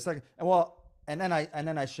 to be the second. Well, and then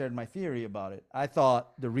I shared my theory about it. I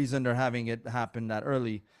thought the reason they're having it happen that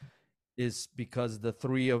early is because the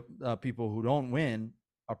three people who don't win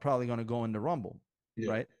are probably going to go in the Rumble,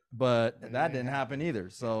 right? But that didn't happen either.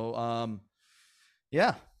 So.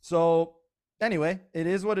 Yeah. So Anyway, it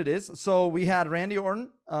is what it is. So we had Randy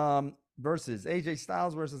Orton versus AJ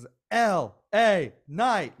Styles versus L.A.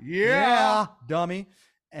 Knight. Yeah. Dummy.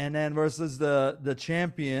 And then versus the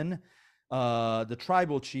champion, the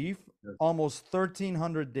tribal chief, Yes. almost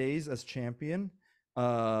 1,300 days as champion,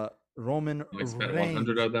 Roman I spent Reigns.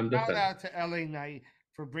 100 of them Shout defending. out to LA Knight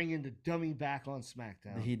for bringing the dummy back on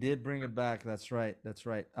SmackDown. He did bring it back. That's right. That's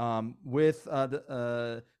right. With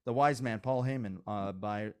the wise man Paul Heyman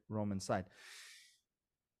by Roman's side.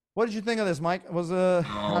 What did you think of this, Mike?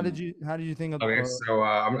 How did you think of? Okay, so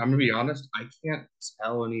I'm gonna be honest. I can't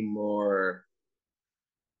tell anymore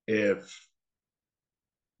if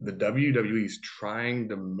the WWE is trying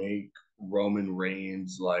to make Roman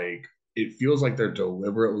Reigns like it feels like they're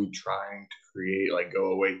deliberately trying to create like go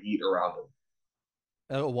away heat around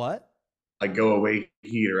him, What? like go away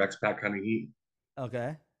heat or X Pac kind of heat.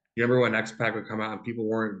 Okay. You remember when X Pac would come out and people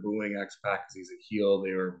weren't booing X Pac because he's a heel;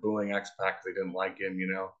 they were booing X Pac because they didn't like him.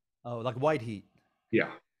 You know? Oh, like white heat. Yeah.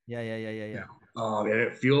 Yeah. And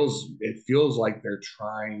it feels like they're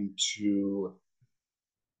trying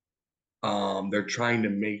to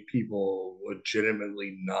make people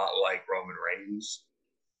legitimately not like Roman Reigns.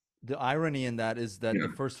 The irony in that is that Yeah. the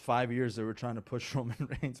first 5 years they were trying to push Roman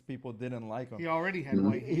Reigns, people didn't like him. He already had Mhm.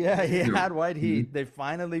 white heat. Yeah, he Yeah. had white heat. They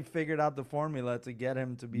finally figured out the formula to get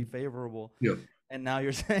him to be favorable. Yeah. And now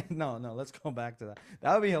you're saying no, let's go back to that.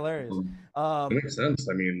 That would be hilarious. It makes sense.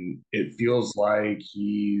 I mean, it feels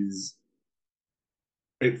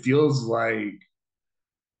like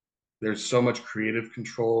there's so much creative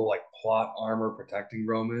control, like plot armor protecting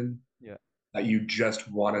Roman. Yeah. That you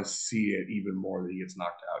just want to see it even more that he gets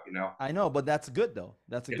knocked out, you know? I know, but that's good though.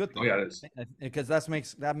 That's a Yeah. good Oh, thing. yeah, it is. Because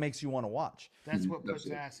that makes you want to watch. That's Mhm, what puts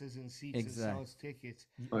absolutely. asses in seats Exactly. and sells tickets.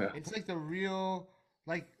 Oh, yeah. It's like the real,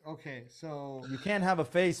 like, okay, so You can't have a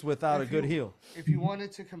face without a If good you- heel. if you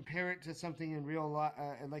wanted to compare it to something in real life,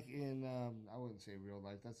 like in, I wouldn't say real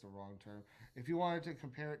life, that's the wrong term. If you wanted to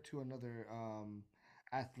compare it to another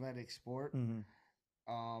athletic sport, Mhm.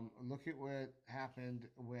 look at what happened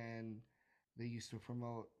when they used to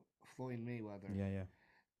promote Floyd Mayweather. Yeah.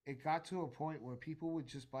 It got to a point where people would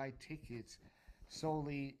just buy tickets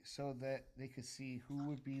solely so that they could see who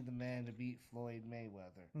would be the man to beat Floyd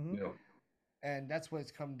Mayweather. Mhm. Yeah. And that's what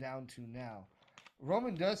it's come down to now.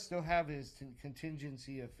 Roman does still have his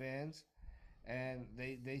contingency of fans, and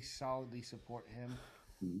they solidly support him.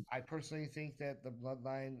 Mhm. I personally think that the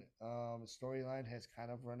Bloodline storyline has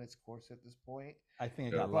kind of run its course at this point, I think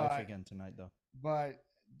it Yeah. got life But- again tonight though. but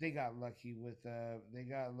they got lucky with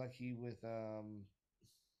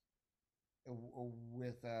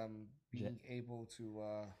being able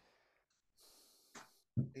to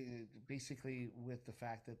basically with the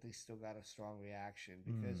fact that they still got a strong reaction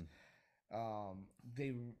because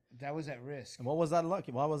they that was at risk. And what was that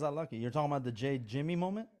lucky? Why was that lucky? You're talking about the J Jimmy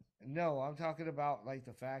moment? No, I'm talking about like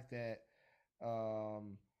the fact that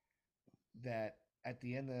that at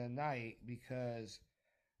the end of the night, because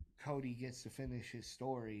Cody gets to finish his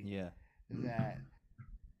story, Yeah. that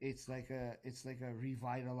it's like a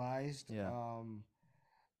revitalized Yeah.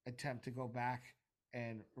 attempt to go back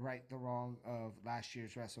and right the wrong of last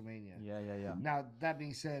year's WrestleMania. Yeah. Now that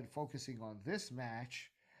being said, focusing on this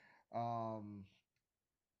match,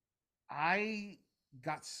 I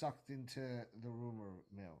got sucked into the rumor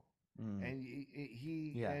mill, Mm. and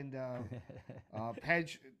he Yeah. and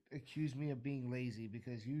Pedge accused me of being lazy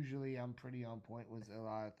because usually I'm pretty on point with a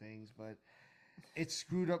lot of things, but it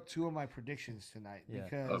screwed up two of my predictions tonight Yeah.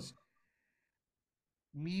 because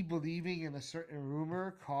me believing in a certain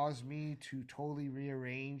rumor caused me to totally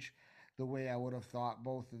rearrange the way I would have thought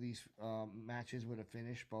both of these matches would have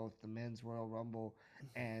finished, both the men's Royal Rumble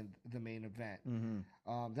and the main event.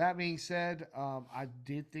 Mm-hmm. That being said, I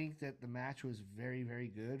did think that the match was very, very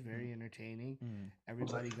good, very entertaining. Mm.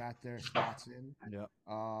 Everybody got their spots in. Yeah.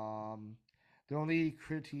 The only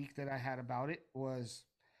critique that I had about it was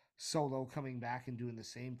Solo coming back and doing the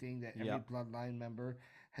same thing that every Yep. Bloodline member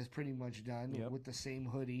has pretty much done Yep. with the same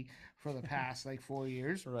hoodie for the past like 4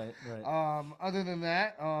 years. Right. Other than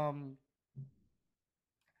that,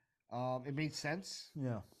 it made sense.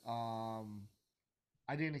 Yeah.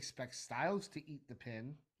 I didn't expect Styles to eat the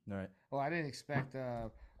pin. Right. Well, I didn't expect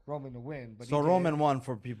Roman to win, but So he did. Roman won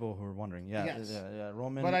for people who are wondering. Yeah. Yes. Yeah.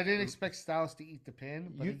 Roman. But I didn't expect Styles to eat the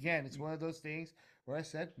pin. But You- again, it's one of those things where I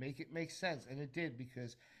said, make it make sense. And it did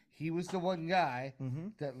because he was the one guy Mm-hmm.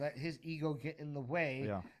 that let his ego get in the way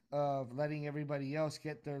Yeah. of letting everybody else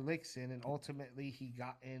get their licks in. And ultimately, he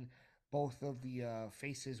got in both of the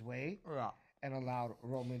faces' way Yeah. and allowed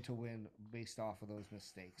Roman to win based off of those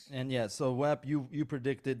mistakes. And yeah, so Web, you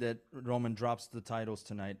predicted that Roman drops the titles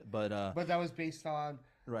tonight, but But that was based on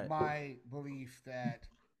Right. my belief that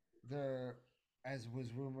there, as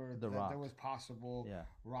was rumored, The that Rock. there was possible Yeah.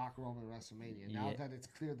 Rock Roman WrestleMania. Now Yeah. that it's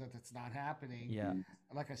clear that it's not happening, Yeah.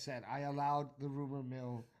 like I said, I allowed the rumor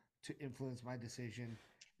mill to influence my decision,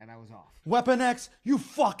 and I was off. Weapon X, you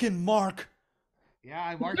fucking mark. Yeah,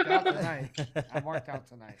 I marked out tonight. I marked out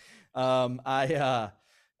tonight.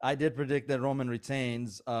 I did predict that Roman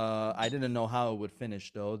retains. I didn't know how it would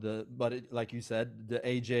finish though. Like you said, the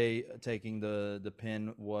AJ taking the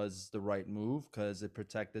pin was the right move because it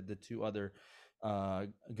protected the two other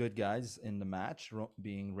good guys in the match,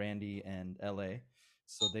 being Randy and LA,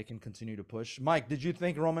 so they can continue to push. Mike, did you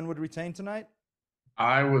think Roman would retain tonight?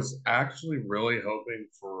 I was actually really hoping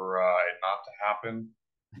for it not to happen,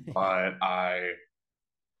 but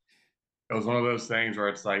it was one of those things where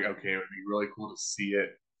it's like, okay, it would be really cool to see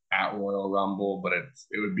it at Royal Rumble, but it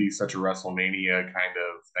would be such a WrestleMania kind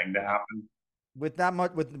of thing to happen. With that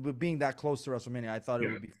much, with being that close to WrestleMania, I thought it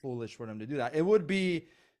Yeah. would be foolish for them to do that. It would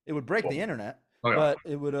break the internet, Oh, yeah. but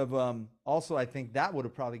it would have also, I think that would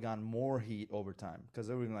have probably gotten more heat over time because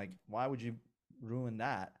they would be like, why would you ruin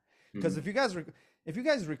that? Because if you guys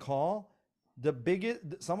recall,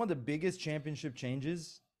 some of the biggest championship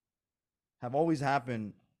changes have always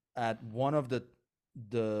happened at one of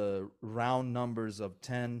the round numbers of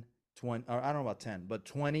 10, 20, or I don't know about 10, but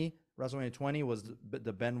 20. WrestleMania 20 was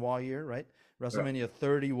the Benoit year, right? WrestleMania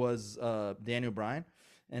 30 was Daniel Bryan,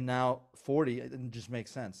 and now 40. It just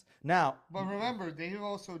makes sense. Now, But remember, they've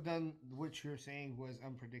also done what you're saying was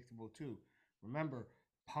unpredictable too. Remember,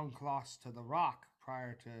 Punk lost to The Rock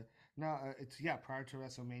prior to prior to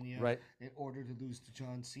WrestleMania, Right. in order to lose to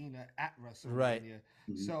John Cena at WrestleMania. Right.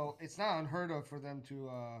 So it's not unheard of for them to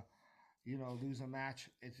lose a match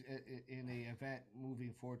in a event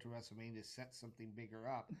moving forward to WrestleMania to set something bigger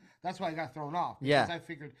up. That's why I got thrown off. Because Yeah. I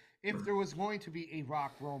figured if there was going to be a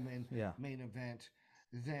Rock Roman Yeah. main event,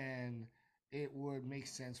 then it would make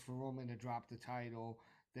sense for Roman to drop the title,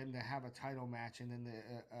 then to have a title match, and then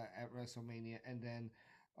at WrestleMania, and then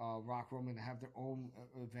Rock Roman to have their own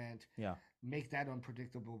event. Yeah. Make that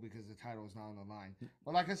unpredictable because the title is not on the line.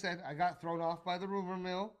 But like I said, I got thrown off by the rumor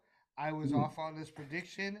mill. I was off on this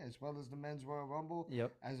prediction as well as the Men's Royal Rumble.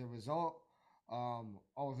 Yep. As a result,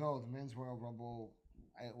 although the Men's Royal Rumble,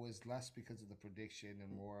 it was less because of the prediction,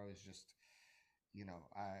 and more was just,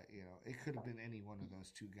 it could have been any one of those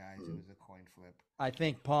two guys. It was a coin flip. I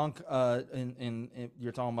think Punk, in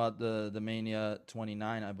you're talking about the Mania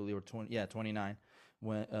 29, I believe, or 29,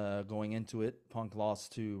 when going into it, Punk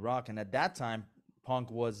lost to Rock, and at that time, Punk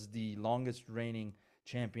was the longest reigning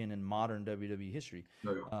champion in modern WWE history,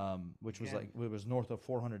 which was it was north of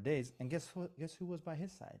 400 days. And guess who was by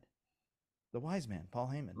his side? The wise man,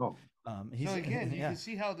 Paul Heyman. Oh. So again, you can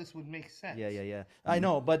see how this would make sense. Yeah. I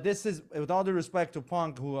know, but this is, with all due respect to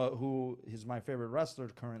Punk, who is my favorite wrestler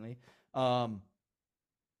currently.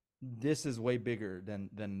 This is way bigger than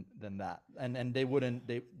that, and they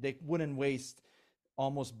wouldn't waste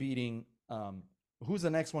almost beating. Who's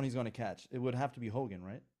the next one he's going to catch? It would have to be Hogan,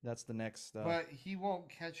 right? That's the next. But he won't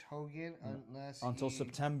catch Hogan until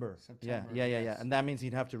September. September. Yeah. And that means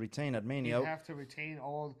he'd have to retain at Mania. He'd have to retain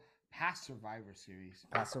all past Survivor Series.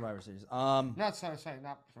 Past Survivor Series. Not not Survivor Series.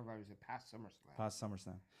 Past SummerSlam. Past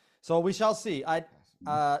SummerSlam. So we shall see.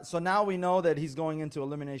 So now we know that he's going into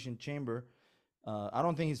Elimination Chamber. I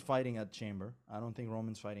don't think he's fighting at Chamber. I don't think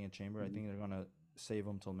Roman's fighting at Chamber. I think they're gonna save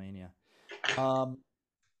him till Mania.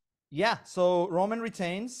 Yeah, so Roman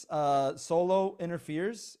retains. Solo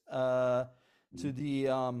interferes to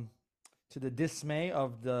the dismay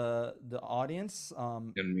of the audience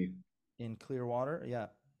And me. in Clearwater.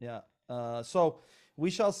 Yeah. So we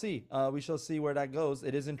shall see. We shall see where that goes.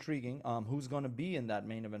 It is intriguing. Who's going to be in that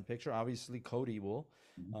main event picture? Obviously, Cody will.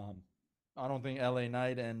 I don't think LA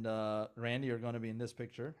Knight and Randy are going to be in this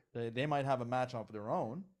picture. They might have a match of their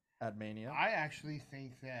own at Mania. I actually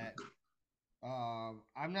think that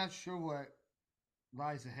I'm not sure what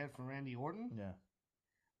lies ahead for Randy Orton. Yeah.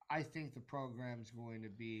 I think the program's going to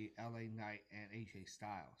be LA Knight and AJ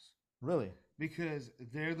Styles. Really? Because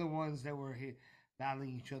they're the ones that were battling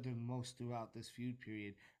each other most throughout this feud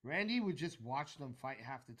period. Randy would just watch them fight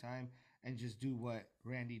half the time and just do what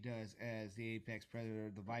Randy does as the Apex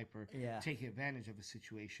Predator, the Viper, take advantage of a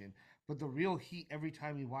situation. But the real heat, every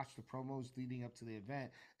time you watch the promos leading up to the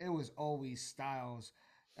event, it was always Styles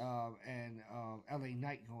and LA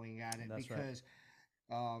Knight going at it. That's because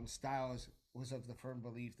Styles was of the firm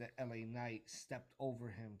belief that LA Knight stepped over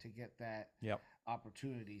him to get that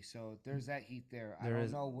opportunity. So there's that heat there. I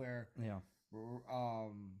don't know where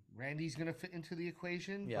Randy's going to fit into the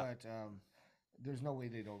equation, but there's no way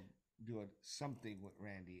they don't do something with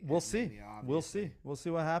Randy. We'll see. We'll see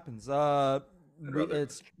what happens.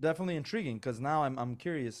 it's definitely intriguing because now I'm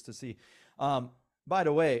curious to see. By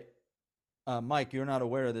the way, Mike, you're not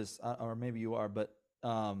aware of this, or maybe you are, but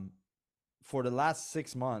for the last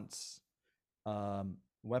 6 months,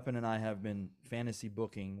 Weapon and I have been fantasy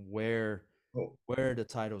booking where the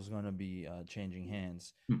title is going to be changing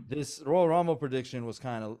hands. This Royal Rumble prediction was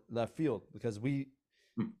kind of left field because we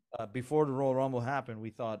before the Royal Rumble happened, we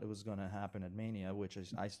thought it was going to happen at Mania, which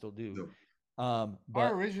is I still do. But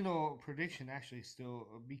our original prediction actually still,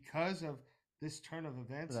 because of this turn of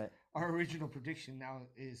events, Right. our original prediction now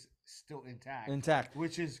is still intact. intact.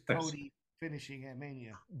 Which is Cody finishing at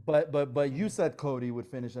Mania. But you said Cody would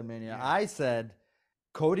finish at Mania. Yeah. I said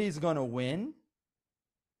Cody's gonna win,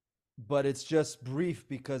 but it's just brief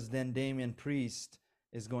because then Damian Priest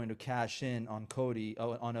is going to cash in on Cody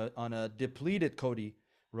on a depleted Cody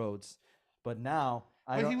Rhodes. But now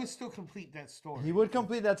But he would still complete that story. he would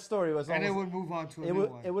complete that story. It was and it almost, would move on to a it new would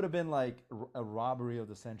one. it would have been like a robbery of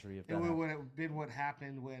the century if It that happened. would have been what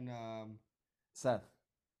happened when Seth.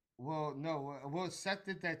 well, no, well, Seth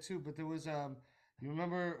did that too, but there was you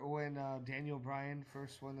remember when Daniel Bryan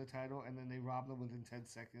first won the title and then they robbed him within 10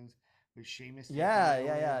 seconds with Sheamus?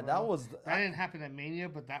 Yeah. That was That didn't happen at Mania,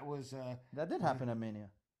 but that was that did happen at Mania.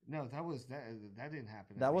 no, that didn't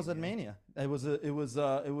happen. That was at Mania. It was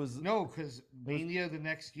No, because Mania the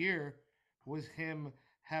next year was him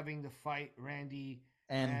having to fight Randy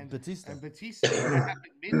and Batista. And Batista that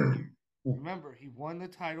happened mid-year. Remember, he won the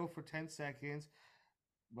title for 10 seconds.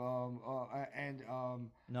 No,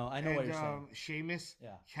 I know what you're saying. Sheamus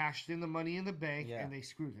Yeah. cashed in the Money in the Bank, Yeah. and they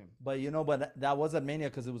screwed him. But that was at Mania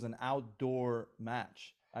because it was an outdoor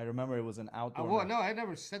match. I remember it was an outdoor. Well, match. no, I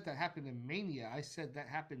never said that happened in Mania. I said that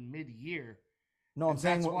happened mid-year. No, I'm and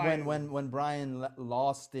saying that's why- when Brian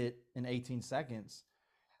lost it in 18 seconds.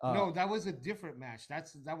 No, that was a different match.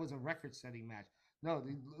 That was a record-setting match. No,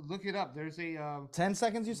 look it up. There's a 10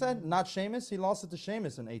 seconds. You said not Sheamus. He lost it to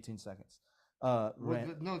Sheamus in 18 seconds.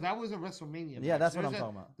 no, that was a WrestleMania. Yeah, match. that's what I'm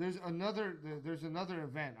talking about. There's another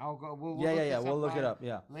event. I'll go. We'll Yeah. this We'll look it on up.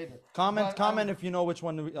 Yeah. later. Comment But, if you know which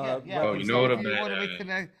one. Oh, you so know what if I you meant. want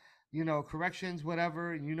to make corrections,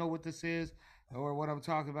 whatever, and you know what this is or what I'm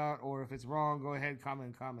talking about, or if it's wrong, go ahead, comment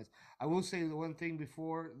in comments. I will say the one thing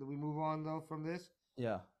before that we move on though from this.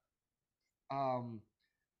 Yeah.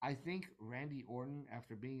 I think Randy Orton,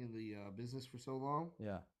 after being in the business for so long,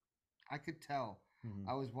 Yeah. I could tell. Mhm.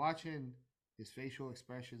 I was watching his facial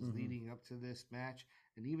expressions Mhm. leading up to this match,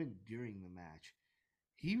 and even during the match,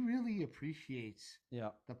 he really appreciates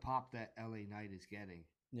Yeah. the pop that LA Knight is getting.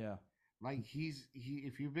 Yeah. Like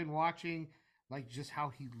if you've been watching, like just how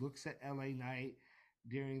he looks at LA Knight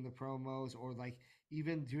during the promos, or like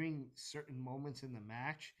even during certain moments in the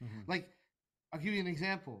match. Mhm. Like, I'll give you an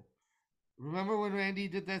example. Remember when Randy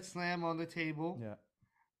did that slam on the table Yeah.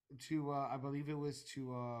 to I believe it was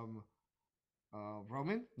to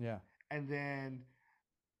Roman, Yeah. and then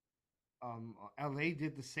LA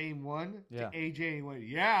did the same one Yeah. to AJ, and he went,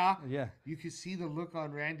 yeah. Yeah. You could see the look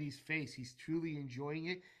on Randy's face. He's truly enjoying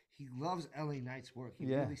it. He loves LA Knight's work. He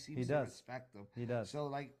Yeah, really seems he to does. respect them. He does. So,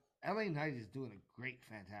 like, LA Knight is doing a great,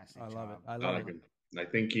 fantastic I job. love it. I I love like it. him. I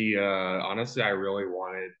think he honestly I really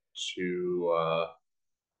wanted to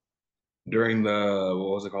during the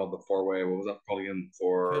what was it called, the four-way, what was that called again?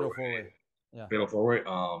 Fatal 4-way. Yeah. Fatal four-way.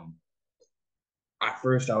 At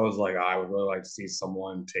first I was like, I would really like to see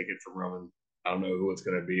someone take it from Roman. I don't know who it's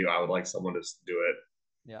gonna be. I would like someone to do it.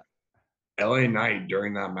 Yeah. LA Knight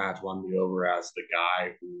during that match won me over as the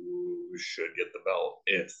guy who should get the belt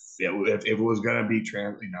if it was gonna be if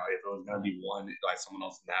it was gonna be won by someone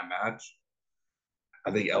else in that match. I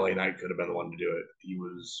think LA Knight could have been the one to do it.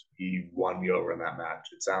 He won me over in that match.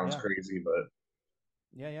 It sounds Yeah. crazy, but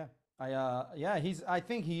Yeah. I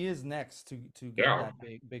think he is next to get Yeah.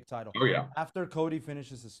 that big title. oh yeah, After Cody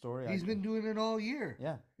finishes his story. He's been doing it all year.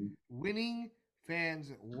 Yeah. Winning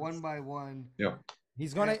fans one by one. yeah.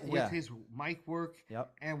 He's gonna with his mic work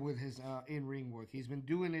Yep. and with his in-ring work. He's been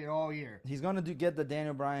doing it all year. He's gonna get the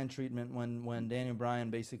Daniel Bryan treatment when Daniel Bryan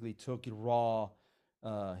basically took Raw.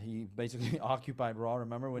 He basically occupied Raw.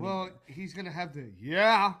 Remember when? Well, he's gonna have the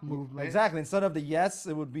movement. Exactly. Instead of the yes,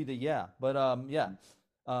 it would be the yeah. But yeah.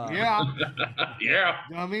 Yeah, yeah.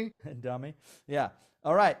 dummy. Dummy. Yeah.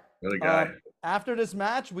 All right. Really guy. After this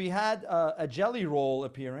match, we had a Jelly Roll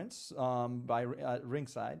appearance by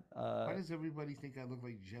ringside. Why does everybody think I look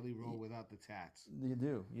like Jelly Roll without the tats? You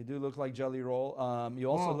do. You do look like Jelly Roll. You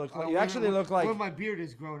also Well, look like. You when- actually look like. When my beard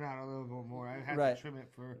is grown out a little bit more, I had Right. to trim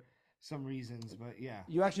it for some reasons, but yeah.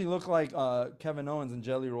 You actually look like Kevin Owens and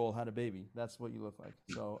Jelly Roll had a baby. That's what you look like.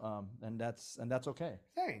 So and that's okay.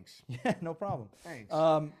 Thanks. Yeah, no problem. Thanks.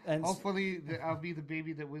 And Hopefully, I'll be the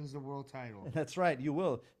baby that wins the world title. that's right. You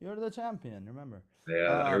will. You're the champion. Remember.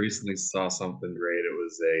 Yeah, I recently saw something great. It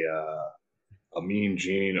was a Mean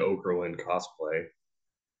Gene Okerlund cosplay.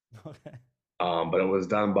 Okay. But it was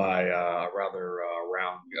done by a rather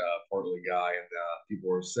round, portly guy, and people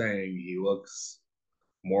were saying he looks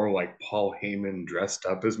more like Paul Heyman dressed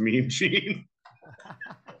up as Mean Gene.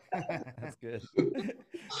 That's good.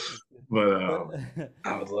 But But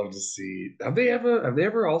I would love to see. Have they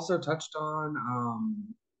ever also touched on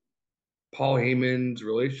Paul Heyman's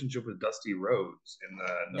relationship with Dusty Rhodes in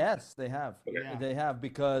the yes, they have. Yeah. They have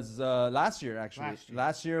because last year actually,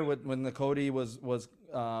 Last year. when the Cody was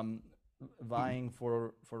vying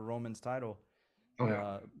for Roman's title, Oh,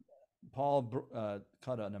 yeah. Paul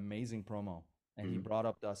cut an amazing promo and he Mhm. brought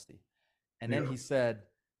up Dusty, and then Yeah. he said,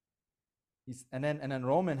 and then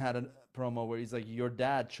Roman had a promo where he's like, "Your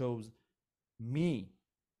dad chose me,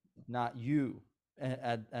 not you."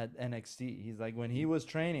 At NXT, he's like, when he was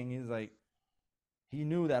training, he's like, he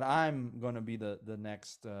knew that I'm gonna be the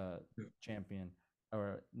next champion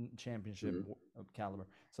or championship Mhm. caliber.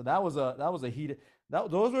 So that was a heated.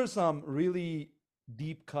 Those were some really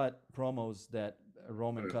deep cut promos that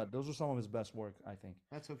Roman cut. Those were some of his best work, I think.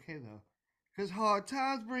 That's okay though, because hard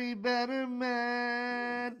times bring better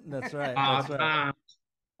men. That's right. Hard That's right. time.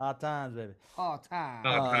 Hard times, baby. Hard times.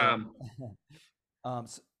 Hard time.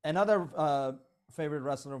 Another favorite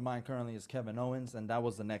wrestler of mine currently is Kevin Owens, and that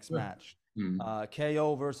was the next match. Mhm.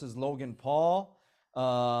 KO versus Logan Paul,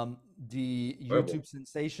 the YouTube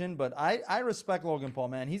sensation. But I respect Logan Paul,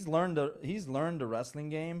 man. He's learned the wrestling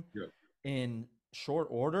game Yeah. in short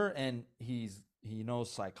order, and he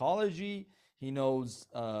knows psychology. He knows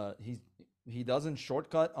he doesn't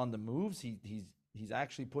shortcut on the moves. He's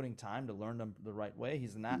actually putting time to learn them the right way.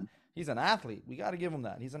 He's an athlete. We got to give him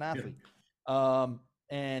that. He's an athlete.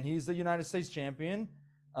 And he's the United States champion.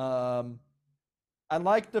 I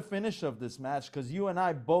like the finish of this match because you and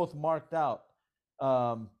I both marked out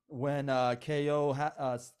when KO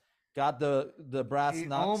got the brass It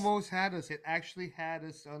knucks. almost had us. It actually had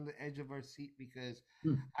us on the edge of our seat because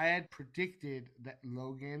I had predicted that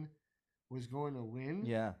Logan was going to win.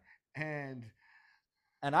 Yeah. And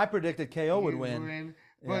I predicted KO would he win.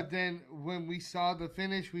 But then when we saw the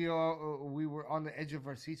finish, we were on the edge of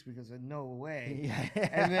our seats because of no way. Yeah.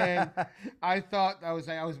 And then I thought I was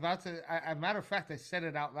about to. A matter of fact, I said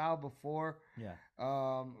it out loud before. Yeah.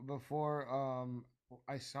 Before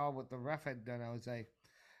I saw what the ref had done, I was like,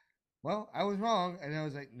 "Well, I was wrong," and I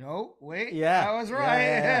was like, "No, wait, Yeah. I was right."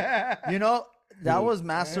 Yeah. You know, that was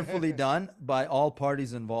masterfully done by all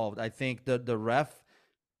parties involved. I think the ref.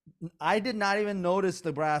 I did not even notice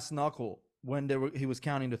the brass knuckle when he was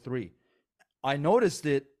counting to 3. I noticed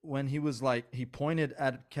it when he pointed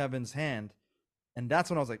at Kevin's hand, and that's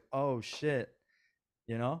when I was like, "Oh shit!"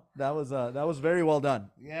 You know, that was very well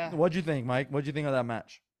done. Yeah. What'd you think, Mike? What'd you think of that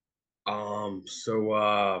match?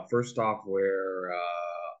 So first off, where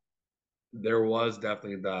there was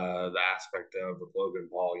definitely the aspect of with Logan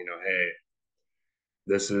Paul, hey,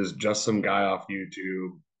 this is just some guy off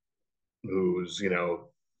YouTube who's,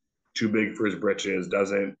 too big for his britches,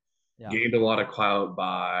 doesn't gained a lot of clout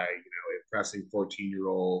by, impressing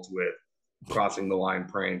 14-year-olds with crossing the line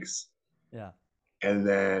pranks. Yeah. And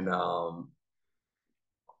then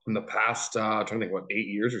in the past, I'm trying to think, 8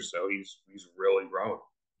 years or so, he's really grown.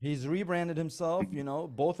 He's rebranded himself,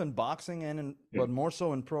 both in boxing and but more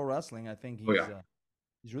so in pro wrestling. I think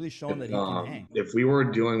he's really shown that he can hang. If we were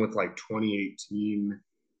dealing with 2018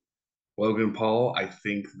 Logan Paul, I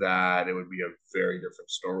think that it would be a very different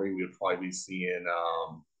story. We would probably be seeing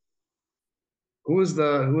who was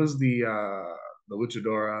the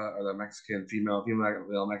luchadora or the Mexican female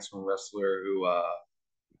Mexican wrestler who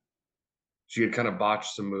she had kind of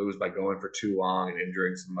botched some moves by going for too long and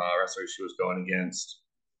injuring some wrestlers she was going against.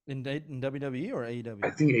 In WWE or AEW? I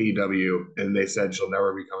think AEW, and they said she'll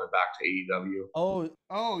never be coming back to AEW.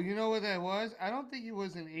 Oh, you know what that was? I don't think it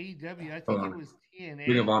was in AEW. I think it was TNA.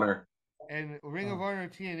 Ring of Honor. And Ring of Honor,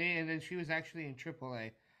 TNA, and then she was actually in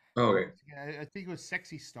AAA. Oh, okay. I think it was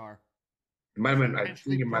Sexy Star. It might have been. I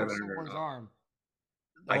think it might have been someone's arm.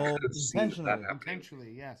 I could have seen that happening.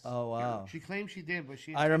 Intentionally, yes. Oh wow. She claimed she did, but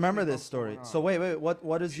she. I remember this story. So wait,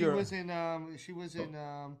 what is your? She was in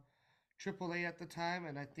AAA at the time,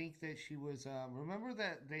 and I think that she was. Remember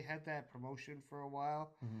that they had that promotion for a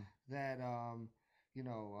while that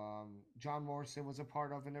John Morrison was a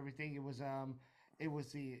part of and everything. It was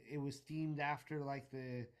themed after like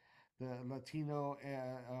the the Latino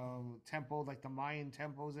temple, like the Mayan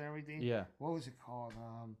temples and everything. Yeah. What was it called?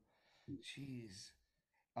 Jeez.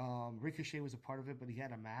 Ricochet was a part of it, but he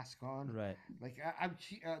had a mask on. Right. Like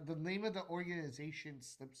the name of the organization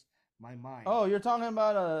slips my mind. Oh, you're talking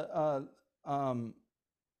about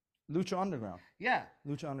Lucha Underground. Yeah,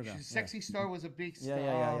 Lucha Underground. Sexy Star was a big star.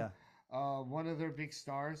 Yeah. One of their big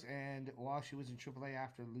stars, and while she was in AAA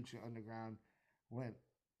after Lucha Underground went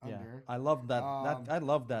Yeah. under, I love that. I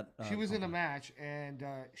love that. she was in a company. match, and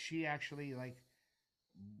she actually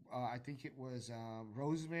I think it was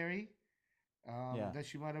Rosemary Yeah. that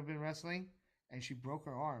she might have been wrestling, and she broke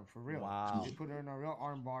her arm for real. Wow. They put her in a real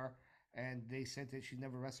arm bar, and they said that she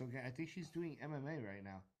never wrestled again. I think she's doing MMA right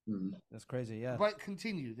now. Mhm. That's crazy. Yeah. But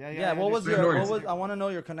continue. Yeah. What was understand. your? What was? I want to know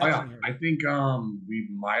your Oh, connection yeah. here. I think we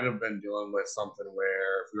might have been dealing with something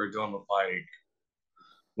where if we were dealing with like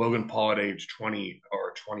Logan Paul at age 20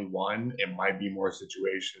 or 21, it might be more a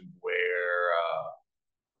situation where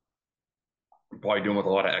probably dealing with a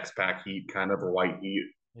lot of X-Pac heat, kind of, or white heat.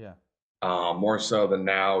 Yeah. More so than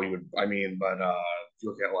now. He would, I mean, but if you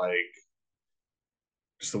look at like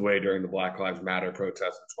just the way during the Black Lives Matter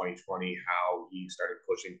protests in 2020, how he started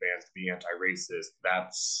pushing fans to be anti-racist.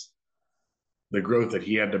 That's the growth that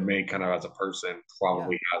he had to make, kind of as a person,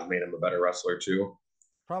 probably has made him a better wrestler too.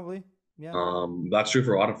 Probably. Yeah. That's true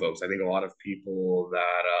for a lot of folks. I think a lot of people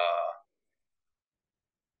that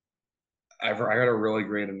I heard a really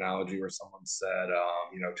great analogy where someone said,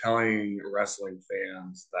 telling wrestling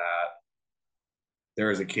fans that there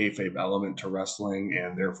is a kayfabe element to wrestling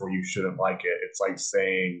and therefore you shouldn't like it. It's like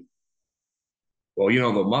saying, well,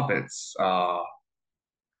 the Muppets,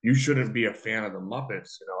 you shouldn't be a fan of the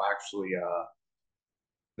Muppets. Actually,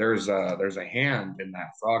 there's a hand in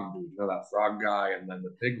that frog dude, that frog guy, and then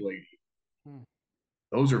the pig lady.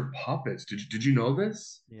 Those are puppets. Did you know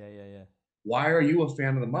this? Yeah. Why are you a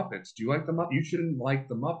fan of the Muppets? Do you like the Muppets? You shouldn't like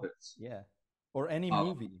the Muppets. Yeah. Or any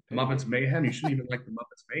movie. Muppets Mayhem. You shouldn't even like the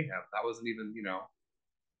Muppets Mayhem. That wasn't even,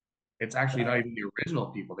 it's actually not even the original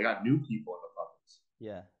people. They got new people in the Muppets.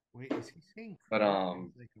 Yeah. Wait, is he saying But, Kermit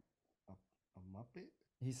is like a Muppet?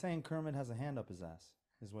 He's saying Kermit has a hand up his ass.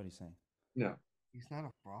 Is what he's saying. Yeah. He's not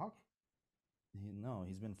a frog? No,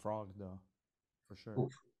 he's been frogged though, for sure.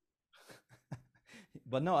 Oof.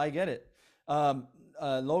 But no, I get it.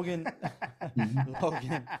 Logan,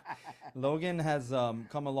 Logan has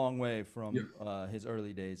come a long way from his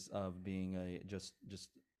early days of being a just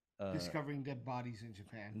discovering dead bodies in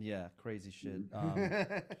Japan. Yeah, crazy shit.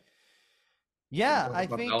 Yeah, I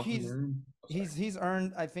think he's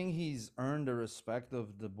earned. I think he's earned the respect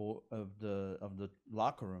of the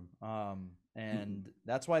locker room. And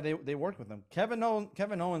that's why they worked with him. Kevin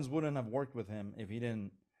Owens wouldn't have worked with him if he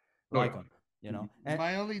didn't like him. And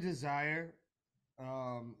my only desire,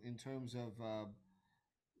 in terms of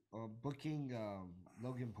booking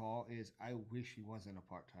Logan Paul, is I wish he wasn't a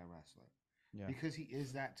part-time wrestler. Yeah. Because he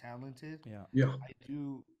is that talented. Yeah. I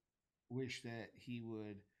do wish that he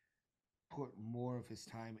would put more of his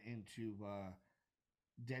time into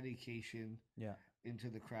dedication. Yeah.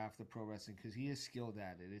 Into the craft of pro wrestling, because he is skilled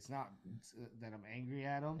at it. It's not that I'm angry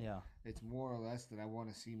at him. Yeah. It's more or less that I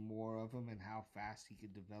want to see more of him and how fast he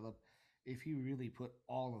could develop if he really put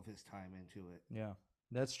all of his time into it. Yeah,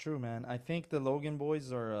 that's true, man. I think the Logan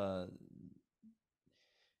boys are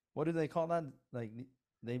what do they call that? Like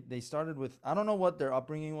they started with, I don't know what their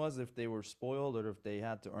upbringing was, if they were spoiled or if they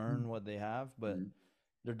had to earn what they have, but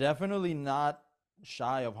they're definitely not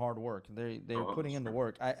shy of hard work. They're putting in the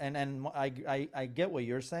work. I get what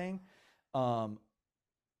you're saying,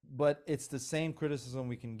 but it's the same criticism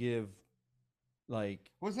we can give.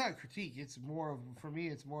 Like, well, it's not a critique. It's more of, for me,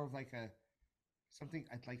 it's more of like something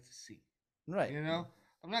I'd like to see. Right.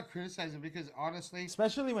 I'm not criticizing, because honestly,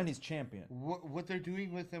 especially when he's champion, what they're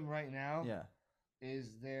doing with him right now,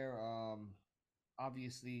 is they're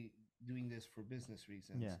obviously doing this for business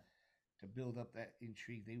reasons. Yeah. To build up that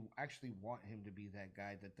intrigue. They actually want him to be that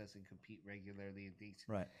guy that doesn't compete regularly and thinks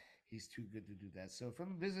he's too good to do that. So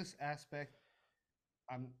from a business aspect,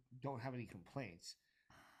 I don't have any complaints.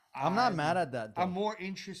 I'm not mad at that, though. I'm more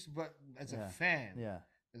interested, but as a fan,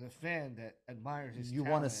 as a fan that admires his talent,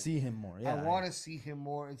 want to see him more. Yeah, I want to see him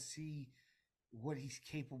more and see what he's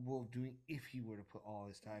capable of doing if he were to put all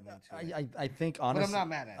his time into it. I think honestly, but I'm not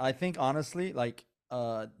mad at it. I think honestly, like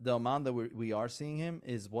the amount that we are seeing him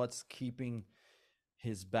is what's keeping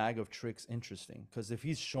his bag of tricks interesting. Because if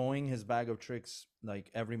he's showing his bag of tricks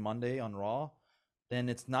like every Monday on Raw, then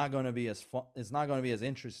it's not going to be as fun. It's not going to be as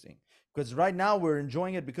interesting. Because right now we're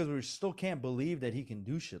enjoying it because we still can't believe that he can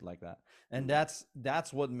do shit like that, and that's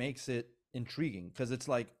what makes it intriguing. Because it's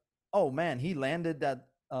like, oh man, he landed that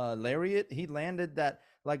lariat, he landed that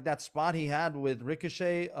like that spot he had with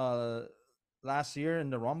Ricochet last year in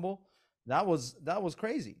the Rumble. That was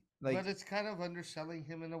crazy. Like, but it's kind of underselling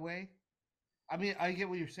him in a way. I mean, I get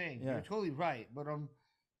what you're saying. Yeah. You're totally right, but I'm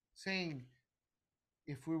saying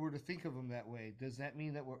if we were to think of him that way, does that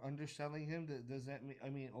mean that we're underselling him? Does that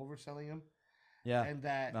mean overselling him? yeah, And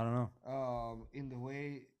that I don't know.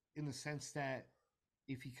 in the sense that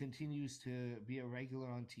if he continues to be a regular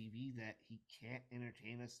on TV, that he can't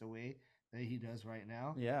entertain us the way that he does right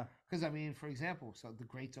now. Yeah, Because I mean, for example, so the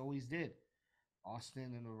greats always did.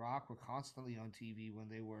 Austin and The Rock were constantly on TV when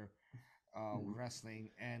they were wrestling,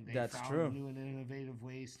 and they That's found true. new and innovative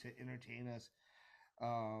ways to entertain us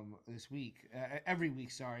this week, every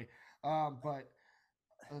week. Sorry, but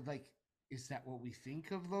like, is that what we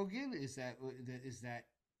think of Logan? Is that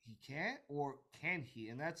he can't, or can he?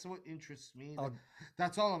 And that's what interests me.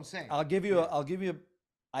 That's all I'm saying. I'll give you.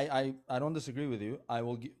 I don't disagree with you. I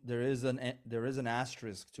will. There is an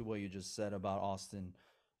asterisk to what you just said about Austin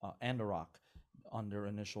and The Rock on their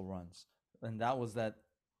initial runs, and that was that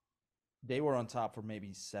they were on top for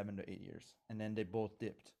maybe 7 to 8 years, and then they both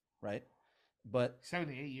dipped, right? But 7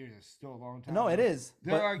 to 8 years is still a long time. no, it is.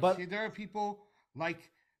 There but are people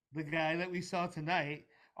like the guy that we saw tonight,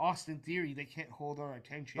 Austin Theory, that can't hold our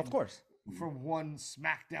attention. of course, From one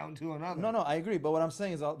SmackDown to another. no, I agree. But what I'm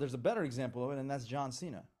saying is, there's a better example of it, and that's John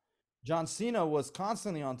Cena. John Cena was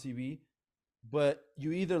constantly on TV, but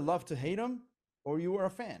you either love to hate him or you were a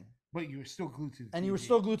fan, But you were still glued to the and TV. you were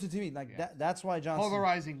still glued to TV. Like Yeah. that's why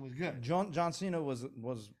Polarizing was good. John Cena was.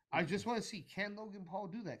 I just want to see, can Logan Paul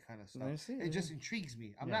do that kind of stuff? Let me see, It yeah. just intrigues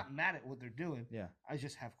me. I'm Yeah. not mad at what they're doing. Yeah. I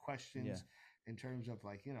just have questions Yeah. in terms of,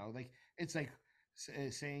 like, like, it's like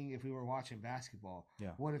saying if we were watching basketball,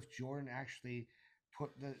 Yeah. what if Jordan actually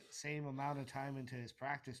put the same amount of time into his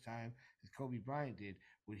practice time as Kobe Bryant did?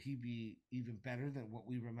 Would he be even better than what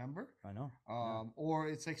we remember? I know. Or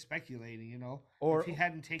it's like speculating, Or- if he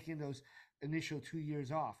hadn't taken those initial 2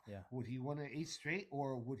 years off, Yeah. would he won an 8 straight,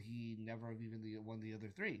 or would he never have even won the other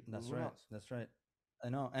 3? That's Who right. knows? That's right. I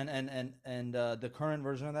know. And the current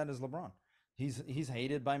version of that is LeBron. He's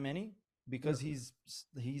hated by many because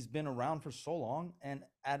he's been around for so long and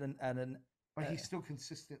But he's still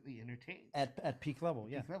consistently entertained at peak level.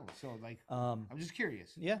 Yeah. peak level. So, like, Um. I'm just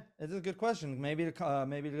curious. Yeah, it's a good question. Maybe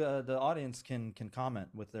the audience can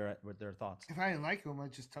comment with their thoughts. If I didn't like him,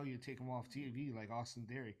 I'd just tell you to take him off TV, like Austin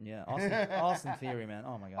Theory. Yeah, Austin Theory, man.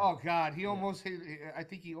 Oh my God. Oh God, he almost hit. I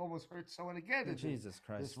think he almost hurt someone again. in Jesus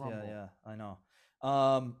Christ. this Rumble. Yeah, I know.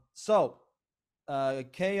 So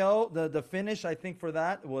KO, the finish, I think, for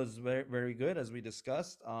that was very, very good, as we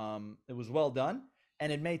discussed. It was well done,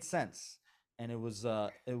 and it made sense, and it was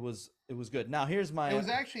good. Now here's my. It was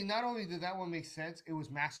actually, not only did that one make sense, it was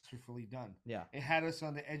masterfully done. Yeah. It had us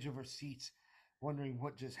on the edge of our seats, wondering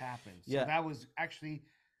what just happened. So Yeah. that was actually,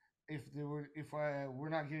 if we're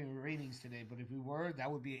not giving ratings today, but if we were,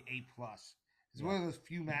 that would be an A+. It's one of those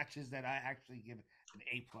few matches that I actually give an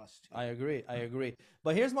A+ to. I agree.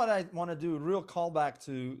 But here's what I want to do. Real callback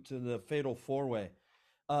to the Fatal 4-Way.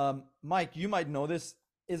 Mike, you might know this.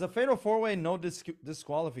 Is a Fatal 4-Way no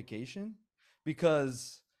disqualification?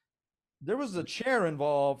 Because there was a chair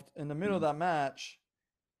involved in the middle of that match,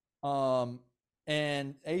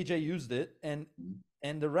 and AJ used it, and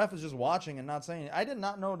the ref is just watching and not saying it. I did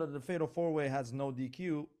not know that the Fatal 4-Way has no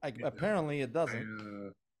DQ. Apparently it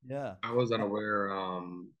doesn't. Yeah. I was unaware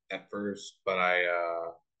at first, but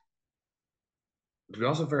to be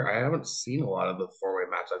also fair, I haven't seen a lot of the 4-way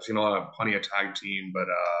match. I've seen plenty of tag team, but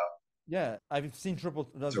yeah, I've seen there's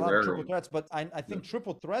It's a a lot rare of triple one. threats, but I think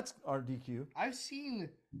triple threats are DQ. I've seen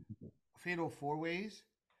Fatal 4-Ways,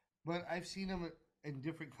 but I've seen them in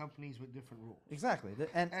different companies with different rules. Exactly.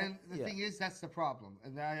 And the thing is, that's the problem.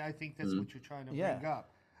 And I think that's what you're trying to bring up.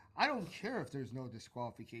 I don't care if there's no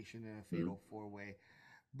disqualification in a Fatal 4-Way,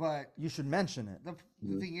 but you should mention it.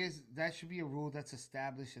 the thing is, that should be a rule that's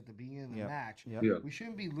established at the beginning of the match. Yep. Yeah. We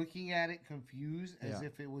shouldn't be looking at it confused as Yeah.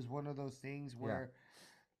 if it was one of those things where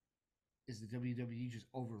is the WWE just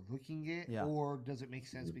overlooking it, Yeah. or does it make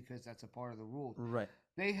sense because that's a part of the rule? Right.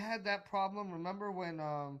 They had that problem. Remember when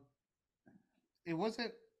it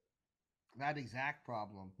wasn't that exact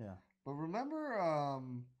problem. Yeah. But remember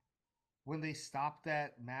when they stopped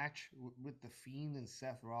that match with The Fiend and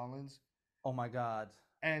Seth Rollins? Oh my God.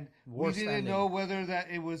 And Worst we didn't ending. know whether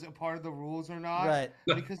that it was a part of the rules or not. Right.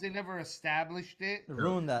 Because they never established it.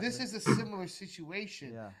 Ruin that. This is a similar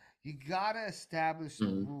situation. Yeah. You gotta establish the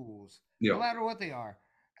rules, Yeah. no matter what they are,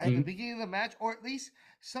 at the beginning of the match, or at least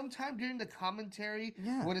sometime during the commentary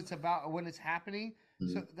Yeah. when it's happening.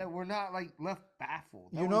 so that we're not like left baffled.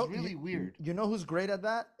 That You was know, really weird. You know who's great at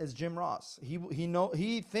that is Jim Ross.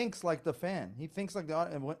 He thinks like the fan. He thinks like the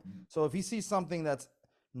audience. So if he sees something that's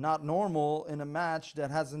not normal in a match that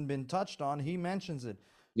hasn't been touched on, he mentions it.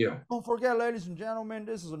 Yeah. Don't forget, ladies and gentlemen,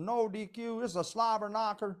 this is a no DQ. This is a slobber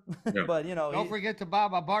knocker. Yeah. But you know, Don't forget to buy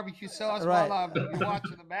my barbecue sauce Right. while you're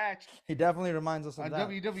watching the match he definitely reminds us of on that.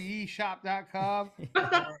 WWEshop.com. Or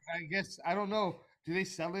I guess I don't know. Do they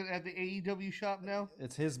sell it at the AEW shop now?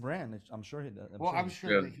 It's his brand. I'm sure he does. I'm he-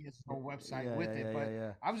 sure Yeah. that he has his own website Yeah, with yeah, it, yeah, but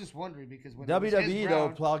yeah. I was just wondering because when it was WWE his though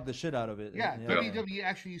brand- plugged the shit out of it. yeah, WWE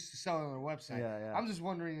actually used to sell it on their website. Yeah, yeah. I'm just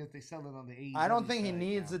wondering if they sell it on the AEW. I don't think he site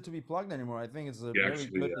needs now. it to be plugged anymore. I think it's a Yeah, very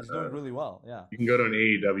actually, good. It's doing really well. Yeah. You can go to an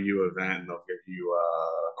AEW event and they'll give you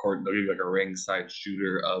they'll give you like a ringside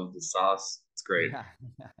shooter of the sauce. It's great.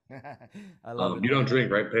 Yeah. I love it. You don't man.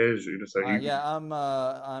 drink, right, Paige? You just Yeah, I'm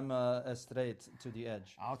straight to the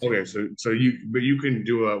edge. I'll take Okay, it. so you can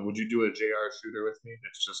do would you do a JR shooter with me?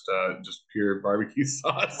 It's just pure barbecue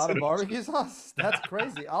sauce. Out of barbecue sauce? That's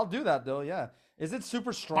crazy. I'll do that though. Yeah. Is it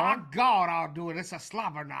super By strong? God, I'll do it. It's a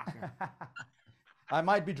slobber knocker. I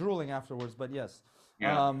might be drooling afterwards, but yes.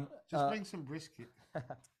 Yeah. Just bring some brisket.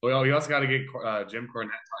 Well, you also got to get Jim Cornette.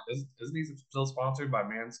 Isn't he still sponsored by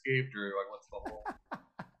Manscaped or like what's the whole?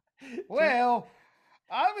 Well,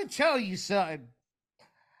 I'm gonna tell you something.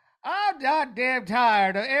 I'm not damn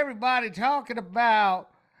tired of everybody talking about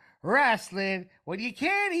wrestling when you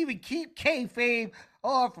can't even keep kayfabe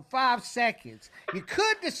on for 5 seconds. You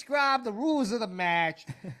could describe the rules of the match.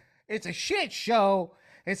 It's a shit show.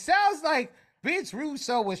 It sounds like Vince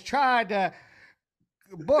Russo was trying to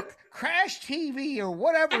book Crash TV or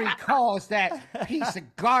whatever he calls that piece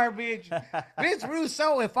of garbage. Vince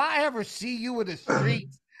Russo, if I ever see you in the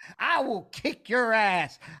streets, I will kick your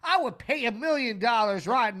ass. I would pay $1 million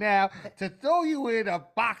right now to throw you in a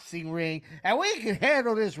boxing ring, and we can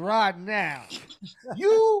handle this right now.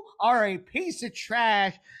 You are a piece of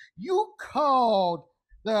trash. You called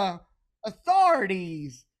the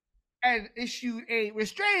authorities and issued a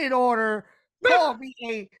restraining order, called me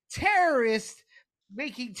a terrorist,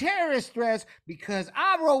 making terrorist threats because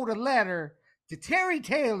I wrote a letter to Terry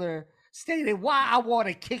Taylor stating why I want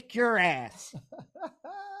to kick your ass.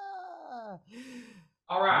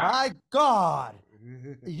 All right. My God.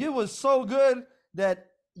 You was so good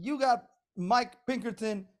that you got Mike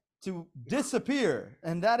Pinkerton to disappear.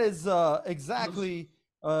 And that is exactly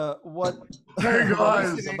what Hey,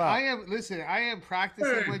 guys. it's about. I am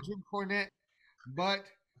practicing my Jim Cornette, but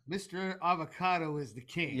Mr. Avocado is the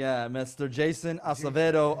king. Yeah, Mr. Jason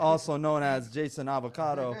Acevedo, also known as Jason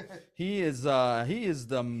Avocado. He is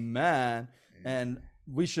the man, and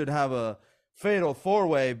we should have a fatal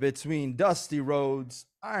four-way between Dusty Rhodes,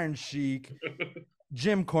 Iron Sheik,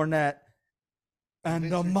 Jim Cornette,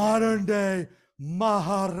 and the modern day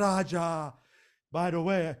Maharaja. By the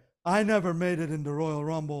way, I never made it in the Royal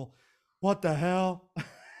Rumble. What the hell?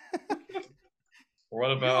 What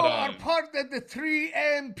You about are part of the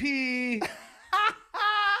 3MP.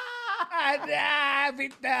 And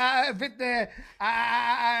with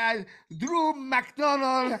Drew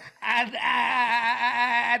McDonald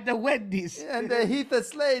and the Wendy's. And the Heath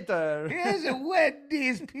Slater. Here's a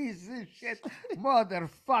Wendy's piece of shit,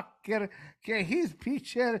 motherfucker. Okay, his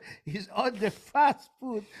picture is on the fast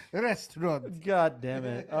food restaurant. God damn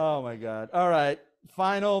it. Oh my God. All right.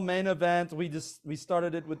 Final main event. We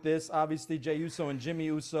started it with this. Obviously, Jey Uso and Jimmy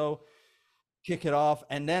Uso kick it off.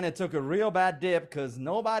 And then it took a real bad dip because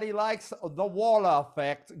nobody likes the Waller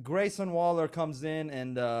effect. Grayson Waller comes in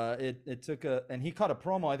and it took and he cut a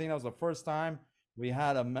promo. I think that was the first time we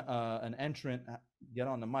had an entrant get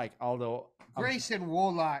on the mic. Although Grayson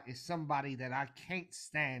Waller is somebody that I can't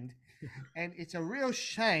stand. And it's a real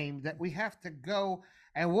shame that we have to go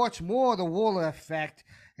and watch more of the Waller effect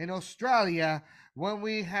in Australia when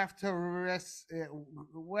we have to rest.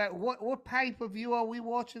 What pay-per-view are we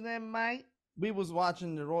watching then, mate? we was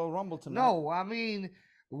watching the Royal Rumble tonight. No, I mean,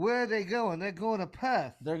 where are they going? They're going to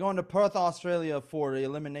Perth. They're going to Perth, Australia for the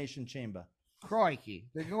Elimination Chamber. Crikey.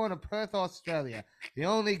 They're going to Perth, Australia. The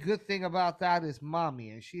only good thing about that is mommy,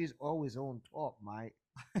 and she's always on top, mate.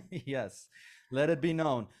 Yes. Let it be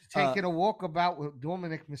known. Taking a walkabout with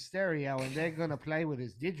Dominic Mysterio, and they're going to play with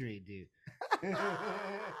his didgeridoo.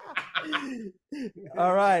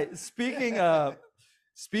 All right. Speaking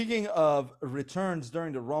of returns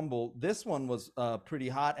during the Rumble, this one was pretty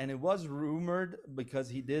hot, and it was rumored because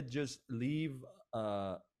he did just leave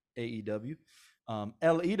AEW.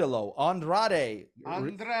 El Idolo, Andrade,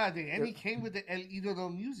 and he came with the El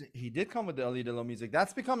Idolo music. he did come with the El Idolo music.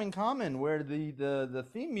 That's becoming common where the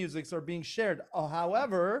theme musics are being shared.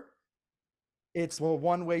 However, it's a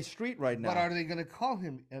one-way street right now. But are they going to call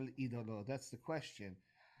him El Idolo? That's the question.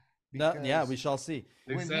 Yeah, we shall see.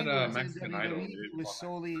 They When said he was in Mexican Idol. WWE, They didn't he was call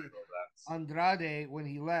solely Mexican Idol. That's Andrade when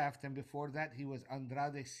he left, and before that he was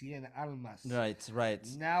Andrade Cien Almas. Right.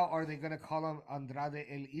 Now are they going to call him Andrade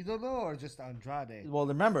El Idolo or just Andrade? Well,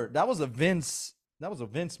 remember that was a Vince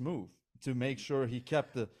move to make sure he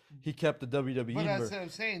kept the WWE. But that's what I'm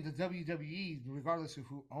saying. The WWE, regardless of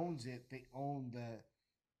who owns it, they own the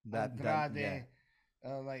Andrade.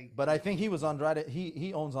 Like, but I think he was Andrade.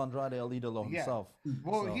 He owns Andrade El Idolo Yeah. himself.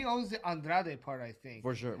 well, so, he owns the Andrade part, I think.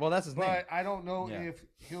 for sure. Well, that's his name. But I don't know Yeah. if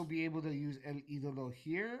he'll be able to use El Idolo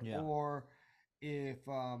here Yeah. or if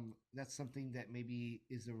that's something that maybe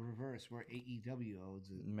is the reverse where AEW owns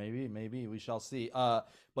it. Maybe we shall see.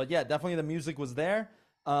 But yeah, definitely the music was there.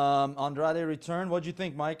 Andrade returned. What'd you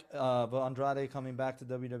think, Mike? Of Andrade coming back to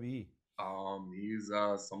WWE? he's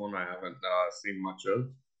someone I haven't seen much of,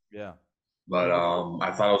 Yeah. but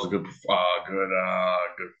I thought it was a good fight.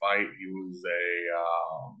 He was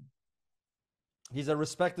He's a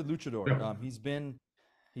respected luchador. Yeah.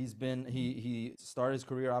 He started his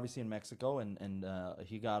career obviously in Mexico and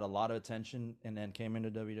he got a lot of attention and then came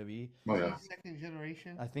into WWE. oh yeah, Second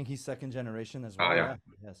generation. I think he's second generation as well. Oh, yeah.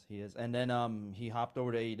 Yes, he is. And then he hopped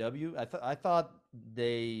over to AEW. I thought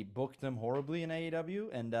they booked him horribly in AEW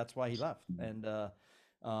and that's why he left. And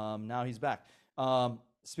now he's back.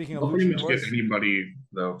 Speaking of they'll pretty much luchadors, get anybody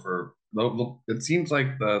though. It seems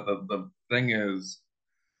like the thing is,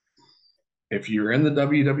 if you're in the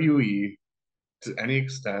WWE to any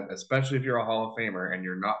extent, especially if you're a Hall of Famer and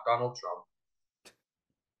you're not Donald Trump,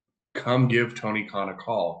 come give Tony Khan a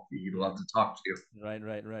call. He'd love to talk to you.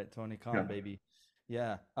 right. Tony Khan, Yeah. baby.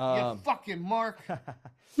 Yeah. Yeah, fucking Mark.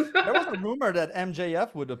 There was a rumor that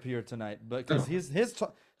MJF would appear tonight, but because his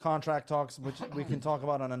contract talks, which we can talk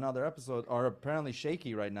about on another episode, are apparently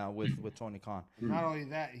shaky right now with Tony Khan. Not only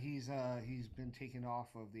that, he's been taken off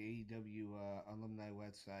of the AEW alumni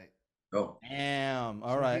website. Oh Damn.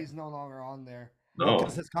 All So right. he's no longer on there. no,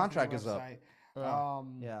 Because his contract is up.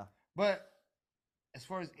 Website. Yeah. But as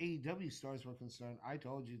far as AEW stars were concerned, I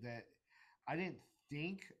told you that I didn't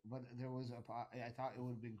think, but there was I thought it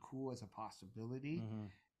would have been cool as a possibility Mhm.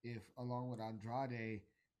 if, along with Andrade,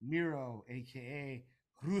 Miro, aka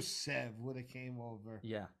Rusev, would have came over.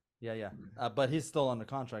 Yeah. But he's still under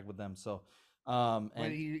contract with them, so But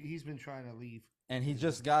and he's been trying to leave. and he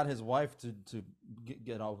just got his wife to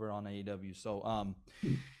get over on AEW. So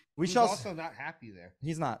we He's shall. also not happy there.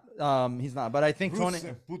 He's not. But I think Tony.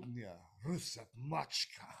 Rusev Budnya, Rusev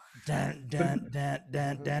Machka. Dan.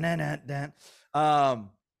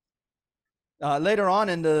 Later on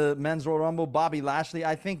in the Men's Royal Rumble, Bobby Lashley.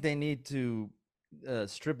 I think they need to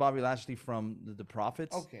strip Bobby Lashley from the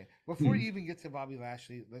profits. Okay, before you even get to Bobby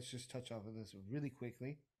Lashley, let's just touch on this really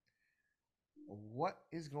quickly. What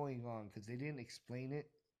is going on? Because they didn't explain it.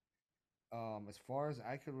 As far as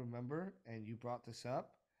I could remember, and you brought this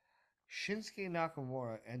up, Shinsuke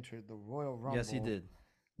Nakamura entered the Royal Rumble. Yes, he did.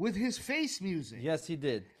 With his face music. Yes, he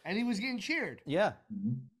did. And he was getting cheered. Yeah.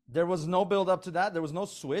 There was no build up to that. There was no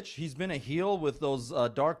switch. He's been a heel with those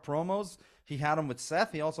dark promos. He had him with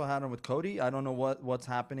Seth. He also had him with Cody. I don't know what's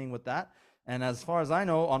happening with that. And as far as I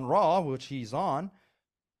know, on Raw, which he's on,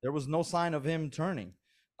 there was no sign of him turning.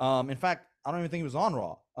 In fact, I don't even think he was on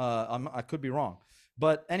Raw. I could be wrong.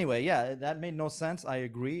 But anyway, yeah, that made no sense. I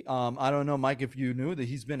agree. I don't know, Mike, if you knew that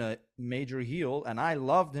he's been a major heel, and I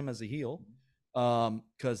loved him as a heel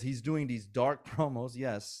because he's doing these dark promos.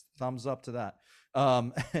 Yes, thumbs up to that.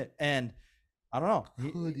 And I don't know.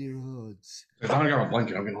 Cody Rhodes. I thought I got a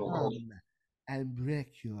blanket. I'm gonna hold. Come and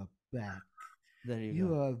break your back. There you You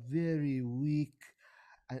go. are very weak,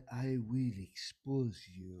 and I will expose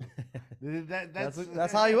you.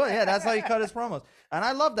 That's how he was. Yeah, that's how he cut his promos. And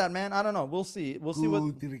I love that, man. I don't know. We'll see. We'll see what.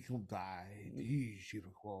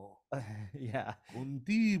 Yeah.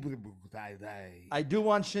 I do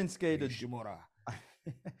want Shinsuke to.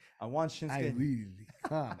 I want I Shinsuke. will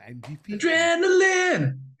come and defeat you.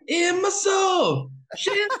 Adrenaline in my soul.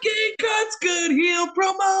 Shinsuke cuts good heel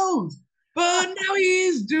promos, but now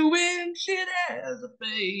he's doing shit as a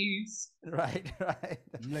face. Right.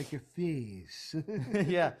 Like a face.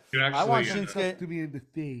 Yeah. Dude, I want actually, Shinsuke. To me in the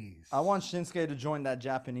face. I want Shinsuke to join that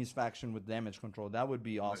Japanese faction with Damage Control. That would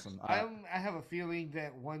be awesome. I have a feeling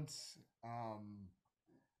that once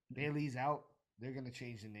Bailey's out, they're gonna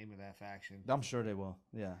change the name of that faction. I'm sure they will.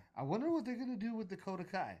 Yeah. I wonder what they're gonna do with Dakota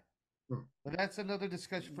Kai. But that's another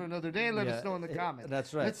discussion for another day. Let us know in the comments.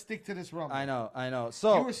 That's right. Let's stick to this rumble. I know. You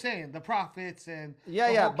So were saying the profits and the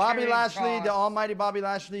yeah. whole Bobby carrying Lashley, the costs. almighty Bobby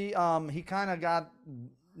Lashley. He kind of got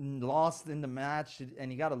lost in the match,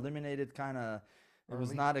 and he got eliminated kind of It was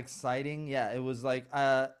early. not exciting. Yeah, it was like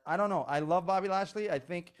I don't know. I love Bobby Lashley. I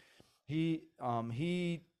think he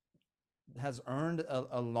has earned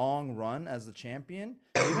a long run as the champion,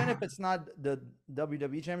 even if it's not the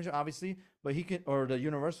WWE championship, obviously, but he can, or the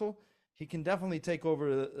Universal, he can definitely take over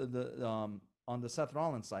the on the Seth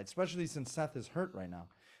Rollins side, especially since Seth is hurt right now.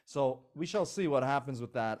 So we shall see what happens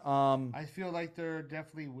with that. I feel like they're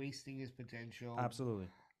definitely wasting his potential. Absolutely.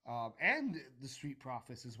 And the Street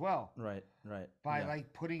Profits as well. Right. By Yeah.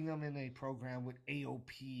 like putting them in a program with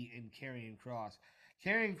AOP and Karrion Cross.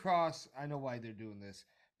 Karrion Cross, I know why they're doing this.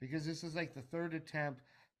 Because this is like the third attempt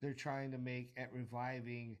they're trying to make at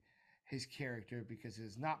reviving his character because it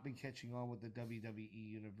has not been catching on with the WWE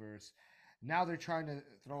universe. Now they're trying to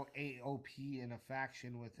throw AOP in a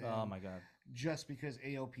faction with him. Oh my God. Just because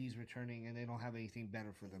AOP is returning and they don't have anything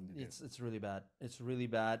better for them to do. It's really bad. It's really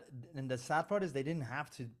bad. And the sad part is they didn't have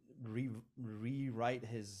to rewrite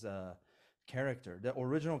his character. The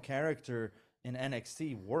original character in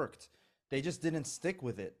NXT worked. They just didn't stick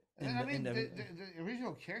with it. The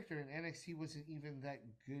original character in NXT wasn't even that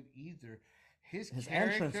good either. His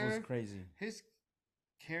entrance was crazy. His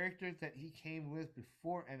character that he came with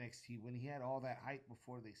before NXT, when he had all that hype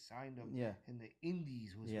before they signed him in the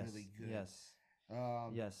Indies, was really good. Yes.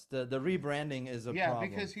 The rebranding is a problem.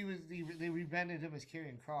 Because they rebranded him as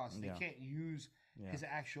Karrion Cross. They can't use his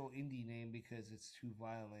actual indie name because it's too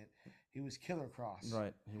violent. He was Killer Cross.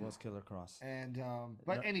 Right, he was Killer Cross. And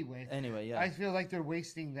anyway, yeah. I feel like they're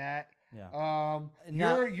wasting that. Yeah.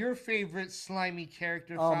 Your favorite slimy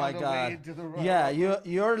character oh found my a God. way into the Royal Yeah, Rumble.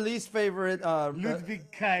 your least favorite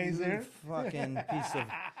Ludwig Kaiser. Fucking piece of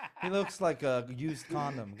he looks like a used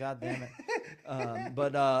condom. God damn it.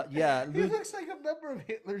 He looks like a member of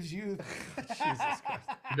Hitler's Youth. Jesus Christ.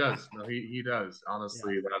 He does. No, he does.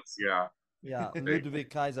 Honestly, that's Yeah, Ludwig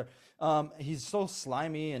Kaiser. He's so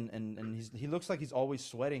slimy and he looks like he's always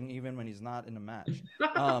sweating even when he's not in a match.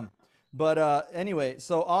 Anyway,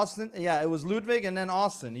 so Austin, it was Ludwig and then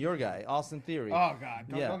Austin, your guy, Austin Theory. Oh God,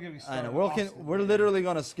 don't get me started. I know. We're literally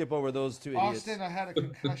gonna skip over those two idiots. Austin, I had a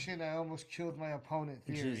concussion. I almost killed my opponent.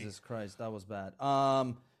 Theory. Jesus Christ, that was bad.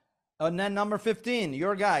 And then number 15,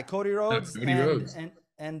 your guy, Cody Rhodes,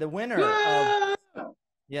 and the winner of.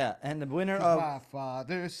 Yeah, and the winner of. My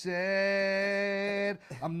father said,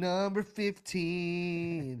 I'm number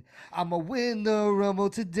 15. I'ma win the Rumble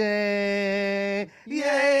today.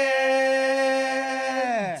 Yeah!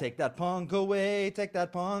 Take that punk away. Take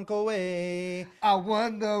that punk away. I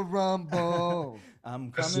won the Rumble. I'm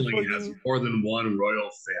coming Wrestling for has you. more than one royal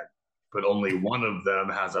fan, but only one of them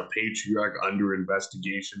has a patriarch under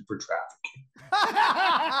investigation for trafficking.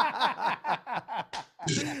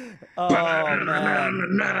 Oh,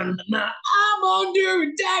 man. I'm under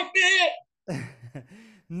indictment.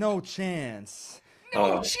 No chance.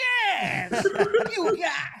 No chance! You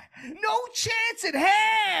got no chance in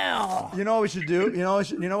hell! You know what we should do? You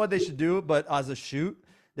know what they should do? But as a shoot,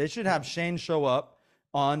 they should have Shane show up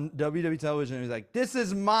on WWE television. He's like, "This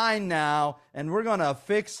is mine now, and we're gonna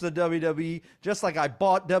fix the WWE just like I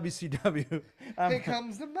bought WCW." Here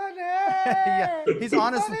comes the money. Yeah, he's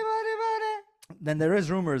honestly. Money. Then there is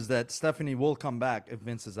rumors that Stephanie will come back if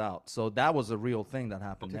Vince is out. So that was a real thing that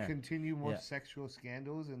happened To there. continue more sexual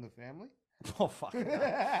scandals in the family? Oh, fuck.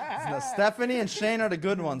 No, Stephanie and Shane are the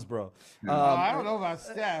good ones, bro. I don't know about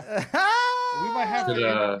Steph. We might have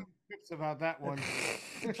to tips about that one.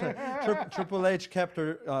 Triple H kept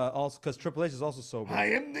her also because Triple H is also sober. I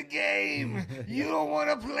am the game. You don't want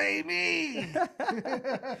to play me.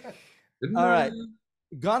 All right.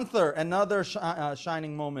 Gunther, another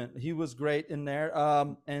shining moment. He was great in there.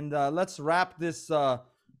 And let's wrap this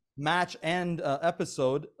match and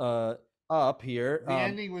episode up here. The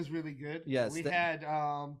ending was really good. Yes. We had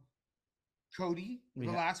Cody.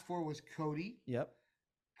 The last four was Cody. Yep.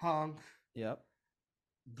 Punk. Yep.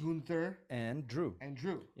 Gunther. And Drew.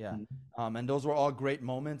 Yeah. And those were all great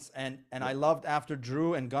moments. And I loved after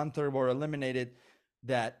Drew and Gunther were eliminated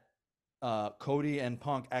that Cody and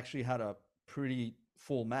Punk actually had a pretty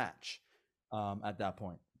full match at that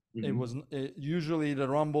point. Mm-hmm. It was usually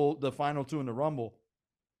the final two in the Rumble.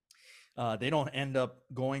 They don't end up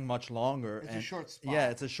going much longer. It's a short spot. Yeah,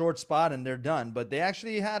 it's a short spot and they're done. But they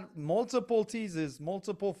actually had multiple teases,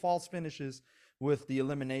 multiple false finishes with the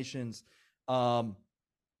eliminations. And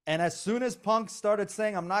as soon as Punk started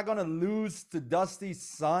saying, I'm not going to lose to Dusty's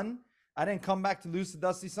son, I didn't come back to lose to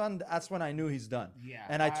Dusty's son. That's when I knew he's done. Yeah.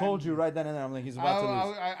 And I told you right then and there, I'm like, he's about to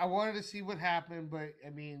lose. I wanted to see what happened, but I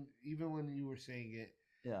mean, even when you were saying it,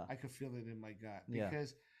 I could feel it in my gut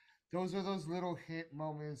because those are those little hint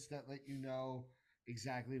moments that let you know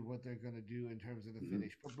exactly what they're going to do in terms of the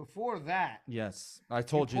finish. But before that, Yes, I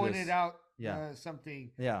told you pointed this. out Yeah.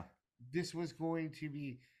 something. Yeah. This was going to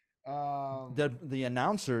be, The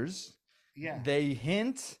announcers, yeah. they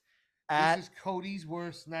hint This at is Cody's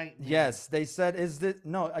worst nightmare. yes, they said is this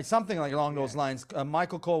no something like along those Yeah. lines.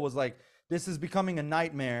 Michael Cole was like, "This is becoming a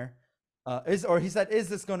nightmare." Or he said, "Is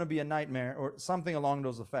this going to be a nightmare?" or something along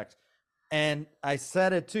those effects. And I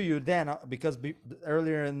said it to you then because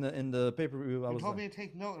earlier in the pay per view I You was told like, me to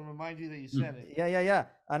take note and remind you that you said it. yeah,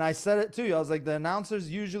 and I said it to you. I was like, the announcers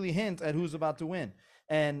usually hint at who's about to win,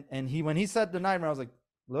 and when he said the nightmare, I was like,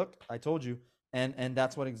 look, I told you, and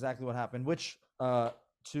that's exactly what happened. Which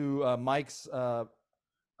to Mike's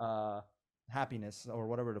happiness or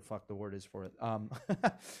whatever the fuck the word is for it.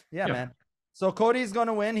 Yeah, man. So Cody's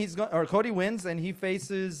gonna win. Cody wins and he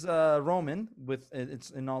faces Roman with it's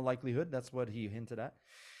in all likelihood. That's what he hinted at.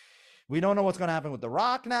 We don't know what's gonna happen with The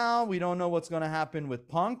Rock now. We don't know what's gonna happen with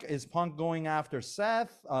Punk. Is Punk going after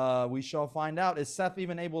Seth? We shall find out. Is Seth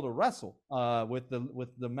even able to wrestle with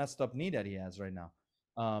the messed up knee that he has right now?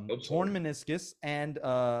 Torn meniscus and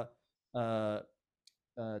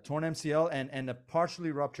torn MCL and a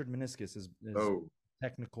partially ruptured meniscus is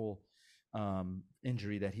technical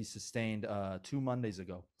injury that he sustained 2 Mondays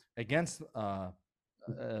ago against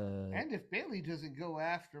and if Bailey doesn't go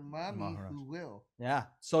after Mommy, Maharaj. who will? Yeah.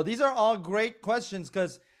 So these are all great questions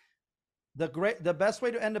because the best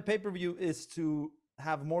way to end a pay-per-view is to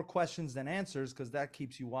have more questions than answers because that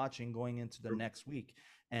keeps you watching going into the next week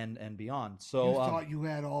and beyond. So you thought you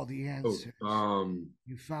had all the answers.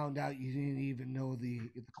 You found out you didn't even know the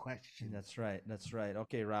question. That's right. That's right.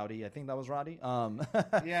 Okay, Rowdy. I think that was Rowdy.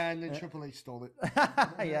 Yeah, and then Triple H stole it.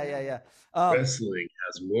 Yeah. Wrestling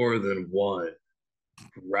has more than one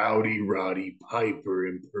Roddy Piper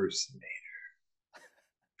impersonator.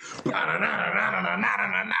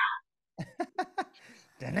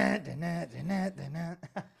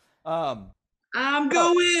 I'm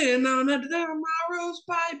going on a tomorrow's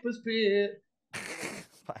Piper's Pit.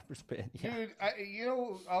 Piper's Pit, yeah. Dude,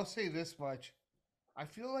 I'll say this much. I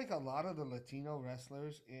feel like a lot of the Latino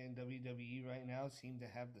wrestlers in WWE right now seem to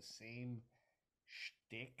have the same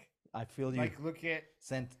shtick. I feel you. Like, look at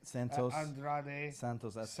Santos. Andrade.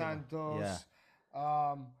 Santos. Yeah.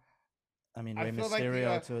 I mean, Rey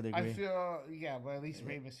Mysterio to a degree. I feel, but at least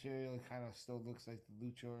Rey Mysterio kind of still looks like the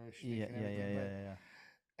luchador shtick and everything. Yeah.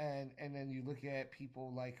 And then you look at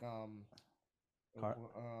people like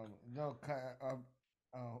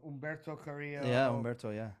Humberto Carrillo. Yeah,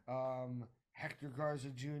 Humberto. Yeah. Hector Garza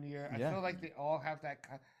Jr. I feel like they all have that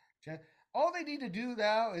all they need to do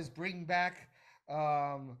now is bring back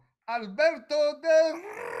Alberto Del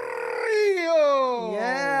Rio.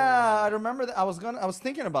 Yeah, I remember that. I was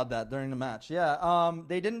thinking about that during the match. Yeah.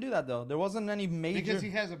 They didn't do that though. There wasn't any major because he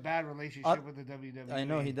has a bad relationship with the WWE. I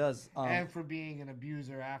know he does. And for being an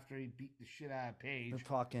abuser after he beat the shit out of Paige. The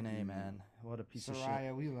fucking A, man. What a piece of shit.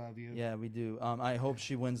 Saraya, we love you. Yeah, we do. I hope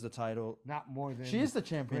she wins the title. Not more than she is the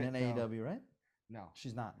champion in AEW, right? No,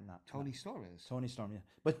 she's not. Toni Storm is. Toni Storm, yeah.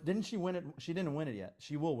 But didn't she win it? She didn't win it yet.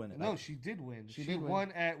 She will win it. No, she did win. She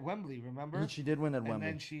won at Wembley, remember? She did win at Wembley.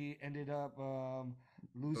 And then she ended up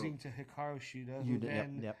losing to Hikaru Shida, who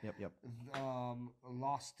then yep.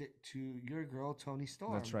 Lost it to your girl, Toni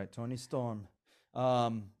Storm. That's right, Toni Storm.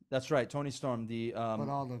 That's right, Toni Storm. The but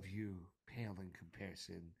all of you pale in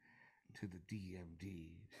comparison to the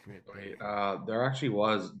DMD. There actually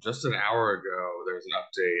was just an hour ago. There's an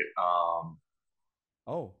update.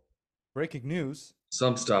 Oh, breaking news.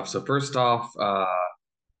 Some stuff. So first off,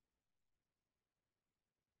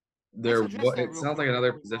 it sounds like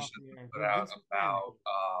another position put out about.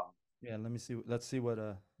 Yeah, let's see what.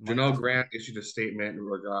 Janelle Grant issued a statement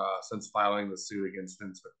since filing the suit against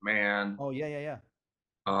Vince McMahon. Oh yeah.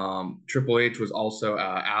 Triple H was also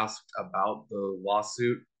asked about the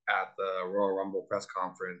lawsuit at the Royal Rumble press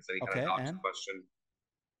conference, and he kind of dodged the question.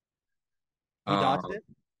 He dodged it?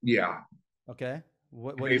 Yeah. Okay.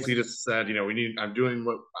 What basically just said, I'm doing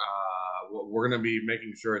what we're going to be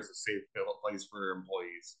making sure it's a safe place for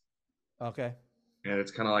employees. Okay. And it's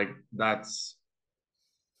kind of like that's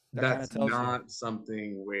not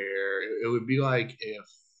something where it would be like if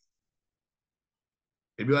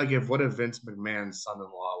what if Vince McMahon's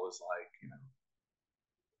son-in-law was like,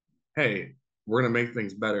 hey, we're going to make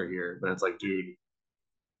things better here. But it's like, dude,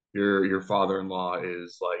 your father-in-law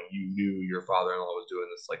is like, you knew your father-in-law was doing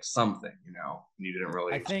this, like something, and you didn't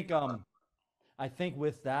really. I think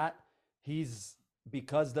with that,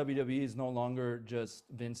 because WWE is no longer just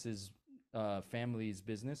Vince's family's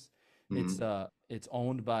business. Mm-hmm. It's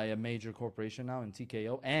owned by a major corporation now in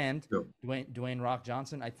TKO and Dwayne Rock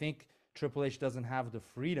Johnson. I think Triple H doesn't have the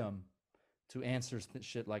freedom to answer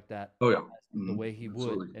shit like that Oh yeah. the Mhm. way he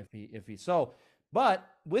Absolutely. would if he so. But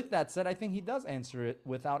with that said, I think he does answer it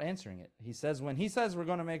without answering it. He says when he says we're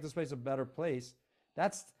going to make this place a better place,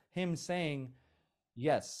 that's him saying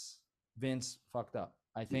yes, Vince fucked up.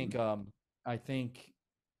 I think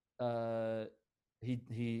uh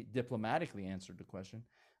he diplomatically answered the question.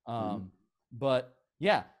 But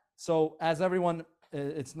yeah, so as everyone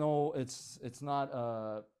it's not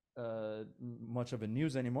much of a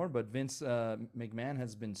news anymore, but Vince McMahon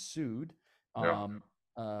has been sued Yeah.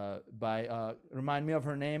 by remind me of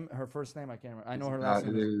her name, her first name, I can't remember. I know her It last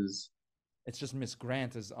name is is. it's just Miss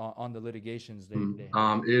Grant is on the litigations they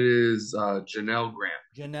have. It is Janelle Grant.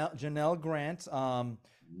 Janelle Grant,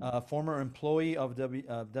 former employee of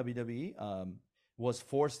WWE, was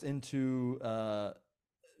forced into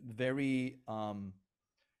very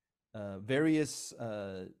various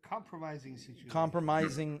compromising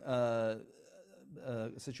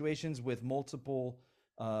situations with multiple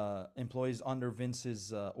employees under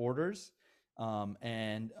Vince's orders.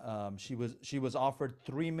 She was offered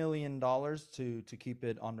 $3 million to keep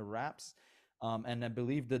it under wraps. And I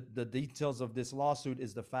believe that the details of this lawsuit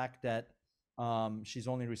is the fact that she's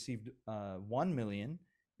only received 1 million,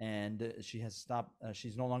 and she has stopped.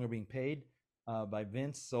 She's no longer being paid by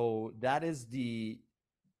Vince. So that is the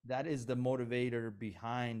motivator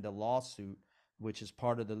behind the lawsuit, which is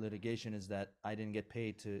part of the litigation. Is that I didn't get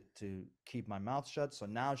paid to keep my mouth shut. So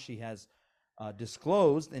now she has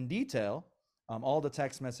disclosed in detail all the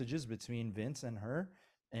text messages between Vince and her,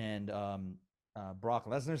 and Brock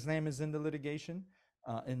Lesnar's name is in the litigation,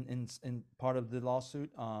 in part of the lawsuit.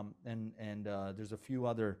 And there's a few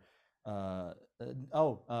other.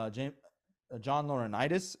 James, John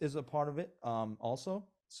Laurinaitis is a part of it, also.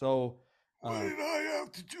 So. What did I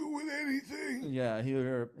have to do with anything? Yeah,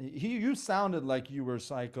 you sounded like you were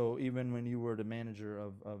psycho even when you were the manager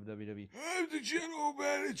of WWE. I'm the general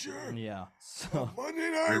manager. Yeah. So Monday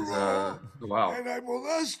Night Raw. Wow. And I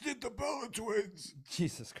molested the Bella Twins.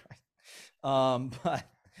 Jesus Christ. But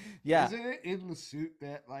yeah. Isn't it in the suit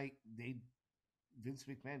that like Vince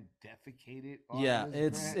McMahon defecated on Yeah, Ms.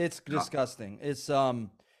 Grant? it's disgusting. It's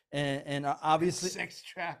and obviously sex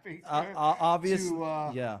trafficking. obviously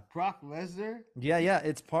to, yeah. Brock Lesnar. Yeah,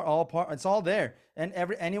 it's it's all there. And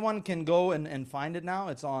anyone can go and find it now.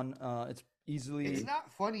 It's on it's easily. It's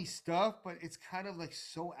not funny stuff, but it's kind of like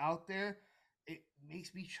so out there. It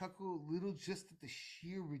makes me chuckle a little just at the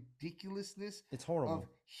sheer ridiculousness It's horrible of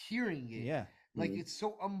hearing it. Yeah. Like it's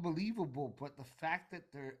so unbelievable, but the fact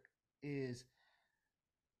that there is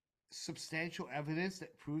substantial evidence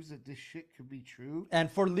that proves that this shit could be true, and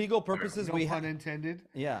for legal purposes, no pun intended.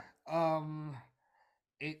 Yeah.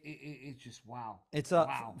 It's just wow. It's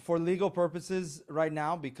wow. For legal purposes right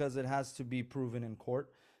now because it has to be proven in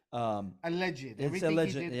court. Alleged. It's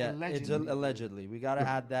alleged. Yeah, it's allegedly. We got to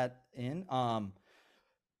add that in.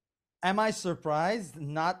 Am I surprised?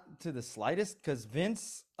 Not to the slightest, because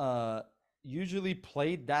Vince usually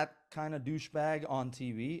played that kind of douchebag on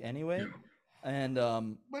TV anyway. And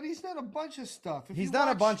but he's done a bunch of stuff. He's done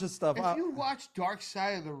a bunch of stuff. If you watch Dark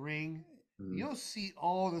Side of the Ring, you'll see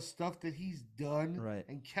all the stuff that he's done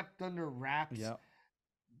and kept under wraps. Yeah.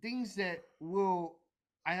 Things that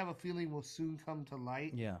I have a feeling will soon come to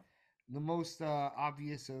light. Yeah. The most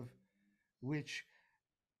obvious of which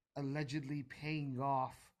allegedly paying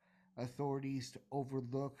off authorities to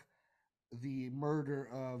overlook the murder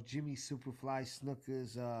of Jimmy Superfly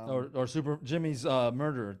Snuka's or Super Jimmy's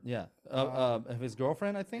murder, of his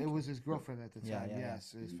girlfriend, I think. It was his girlfriend at the time.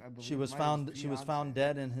 Yes, she was found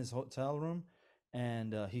dead in his hotel room,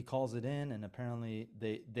 and he calls it in, and apparently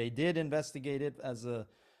they did investigate it as a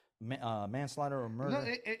manslaughter or murder. No,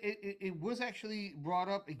 it was actually brought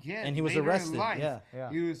up again, and he was arrested. Yeah,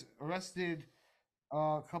 he was arrested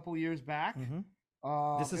a couple years back. Mm-hmm.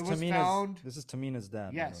 This is Tamina's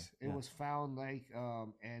dad. Yes, it was found what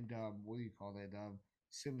do you call it?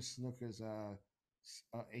 Sim Snuka's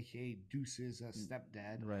aka Deuce's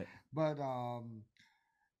stepdad. Right. But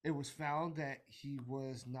it was found that he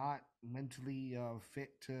was not mentally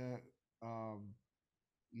fit to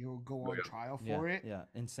go on trial for it. Yeah.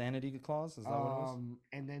 Insanity clause, is that what it was?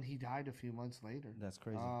 And then he died a few months later. That's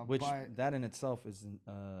crazy. Which that in itself isn't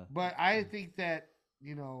but I think that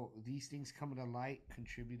these things coming to light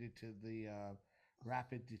contributed to the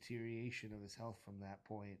rapid deterioration of his health from that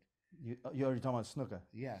point. You already talking about Snuka?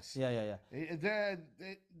 Yes. Yeah.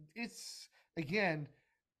 It's again,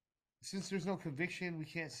 since there's no conviction, we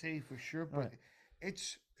can't say for sure. But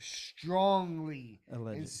it's strongly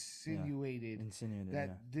Alleged. insinuated Insinuated.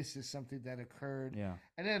 that this is something that occurred. Yeah.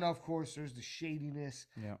 And then, of course, there's the shadiness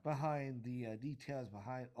Yeah. behind the details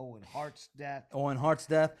behind Owen Hart's death, Owen Hart's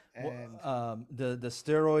death. And- The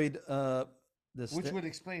steroid. which would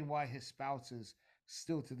explain why his spouse is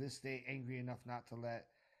still to this day angry enough not to let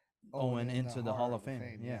Owen in into the Hall of Fame.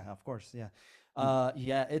 Yeah, Yeah. of course. Yeah.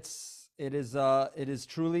 Yeah, it is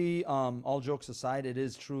truly, all jokes aside, it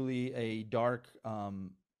is truly a dark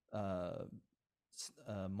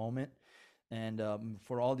moment. And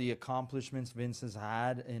for all the accomplishments Vince has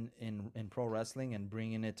had in pro wrestling and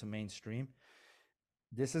bringing it to mainstream,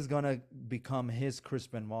 this is gonna become his Chris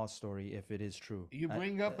Benoit story if it is true. You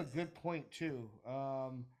bring up a good point too.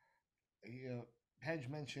 Hedge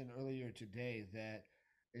mentioned earlier today that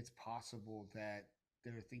it's possible that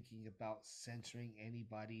they're thinking about censoring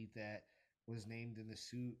anybody that was named in the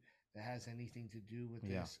suit that has anything to do with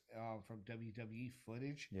Yeah. this from WWE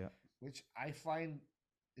footage, Yeah. which I find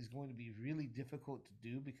is going to be really difficult to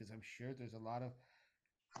do because I'm sure there's a lot of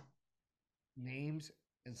names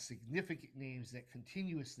and significant names that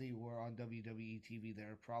continuously were on WWE TV that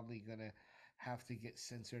are probably going to have to get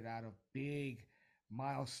censored out of big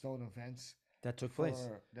milestone events That took place.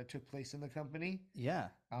 that took place in the company. Yeah.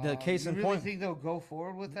 The case you in really point. think they'll go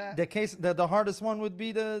forward with that? The hardest one would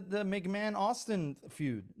be the McMahon Austin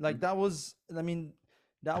feud. Like that was, I mean,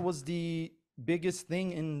 that was the biggest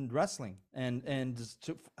thing in wrestling. And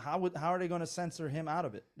how are they going to censor him out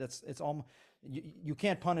of it? It's almost, you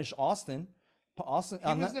can't punish Austin. Austin,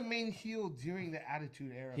 he was the main heel during the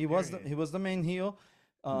Attitude Era. he was the main heel.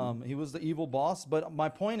 He was the evil boss. But my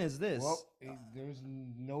point is this. Well, there's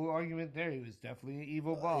no argument there. He was definitely an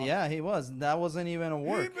evil boss. Yeah, he was. That wasn't even a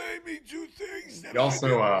word. made me do things. He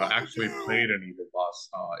also actually played an evil boss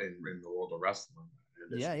in the world of wrestling.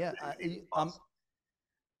 Yeah.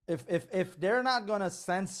 If they're not gonna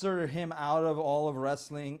censor him out of all of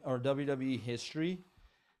wrestling or WWE history,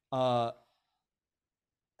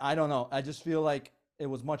 I don't know. I just feel like it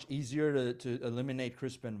was much easier to eliminate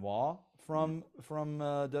Chris Benoit from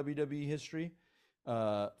WWE history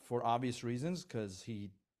for obvious reasons, because he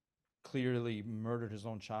clearly murdered his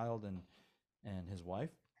own child and his wife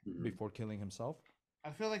before killing himself. I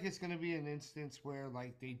feel like it's going to be an instance where,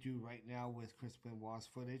 like they do right now with Chris Benoit's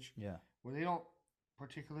footage, Yeah, where they don't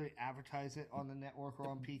particularly advertise it on the network or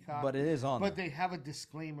on Peacock, but it is on. But they have a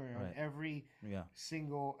disclaimer on Right. every Yeah.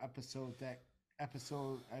 single episode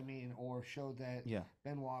or show that Yeah.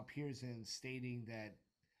 Benoit appears in, stating that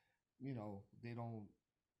they don't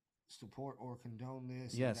support or condone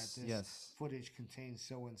this. Yes, and that this footage contains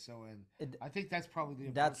so and so, and I think that's probably the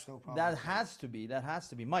approach. That has to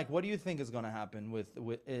be. Mike, what do you think is going to happen with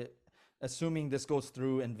it, assuming this goes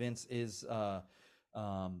through and Vince is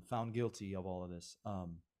found guilty of all of this?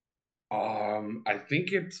 I think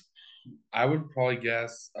I would probably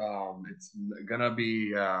guess it's gonna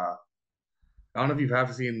be. I don't know if you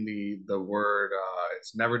have seen the word.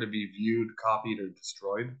 It's never to be viewed, copied, or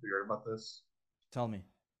destroyed. Have you heard about this? Tell me.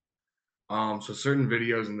 So certain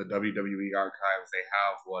videos in the WWE archives, they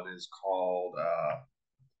have what is called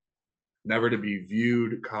never to be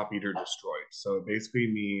viewed, copied, or destroyed. So it basically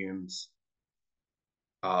means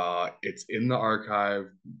it's in the archive.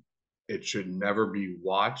 It should never be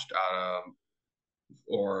watched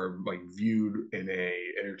or like viewed in a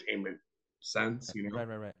entertainment sense.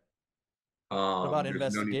 Right. What about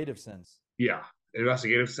investigative sense? Yeah,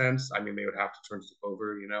 investigative sense. I mean, they would have to turn stuff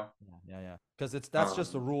over. Yeah. Because that's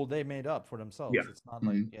just a rule they made up for themselves. Yeah. It's not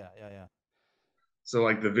like yeah. So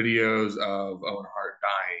like the videos of Owen Hart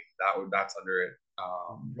dying, that's under it.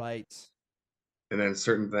 Right. And then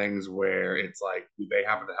certain things where it's like they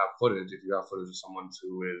happen to have footage. If you have footage of someone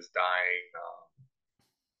who is dying,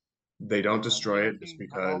 they don't destroy it just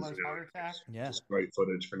because destroy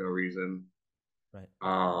footage for no reason. Right.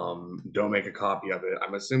 Don't make a copy of it.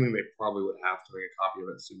 I'm assuming they probably would have to make a copy of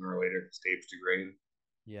it sooner or later to stage degrade.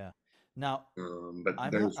 Yeah. Now, but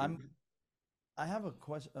I have a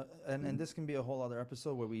question, and this can be a whole other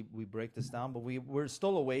episode where we break this down, but we're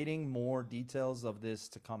still awaiting more details of this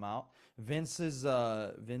to come out. Vince's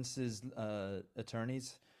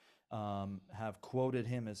attorneys have quoted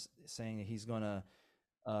him as saying that he's going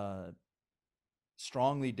to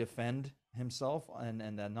strongly defend himself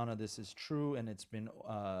and that none of this is true and it's been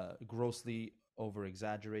grossly over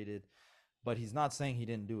exaggerated, but he's not saying he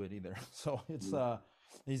didn't do it either. So it's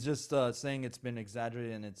he's just saying it's been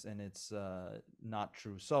exaggerated and it's not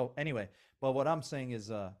true. So anyway, but what I'm saying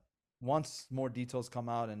is once more details come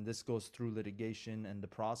out and this goes through litigation and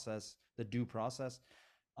the due process,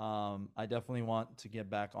 I definitely want to get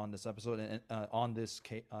back on this episode and on this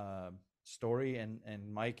story, and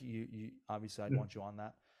Mike, you obviously I'd Yeah. want you on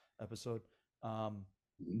that episode. Um,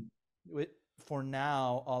 Mhm. for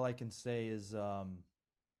now, all I can say is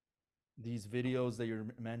these videos that you're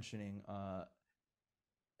mentioning,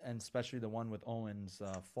 and especially the one with Owen's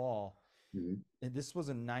fall. Mhm. And this was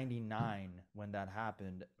in '99 when that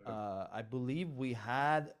happened. Okay. I believe we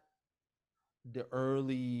had the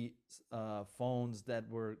early phones that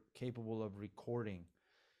were capable of recording.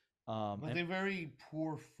 But And they're very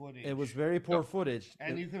poor footage. it was very poor Yep. footage.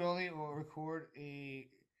 And you could only record a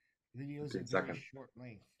videos 10 in very seconds. short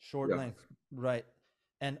length. Short Yeah. length, right?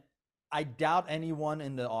 And I doubt anyone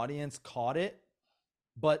in the audience caught it,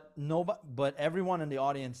 but nobody, but everyone in the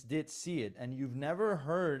audience did see it, and you've never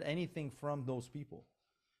heard anything from those people,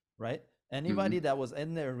 right? Anybody that was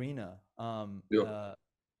in the arena, Yep.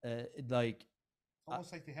 like It's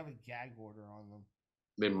almost like they have a gag order on them.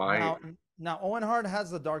 They might. now Owen Hart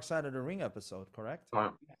has the Dark Side of the Ring episode, correct?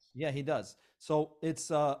 Yes. Yeah, he does. So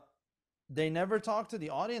it's they never talk to the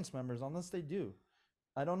audience members unless they do.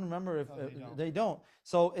 I don't remember if No, they don't. they don't.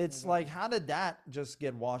 So it's don't. like, how did that just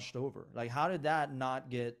get washed over? Like, how did that not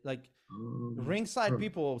get like ringside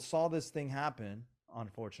people saw this thing happen,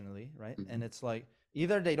 unfortunately, right? Mhm. And it's like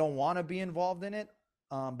either they don't want to be involved in it,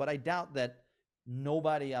 but I doubt that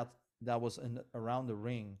nobody out that was around the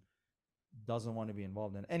ring doesn't want to be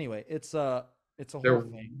involved in it. Anyway, it's a There, whole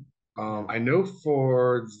thing. Yeah. I know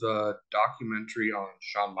for the documentary on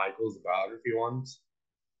Shawn Michaels, the biography ones,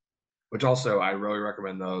 which also I really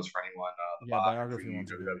recommend those for anyone. The Yeah, biography biography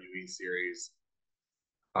ones are good. WWE series.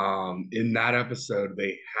 In that episode,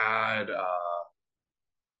 they had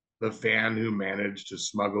the fan who managed to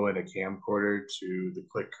smuggle in a camcorder to the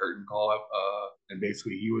click curtain call up, and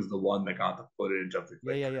basically he was the one that got the footage of the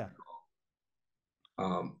click Yeah. curtain call.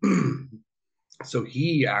 So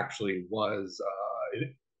he actually was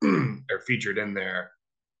or featured in there,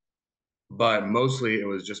 but mostly it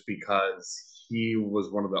was just because he was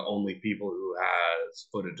one of the only people who has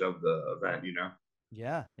footage of the event.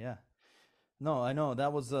 Yeah. No, I know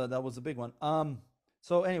that was a big one.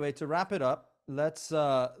 So anyway, to wrap it up, let's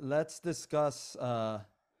discuss final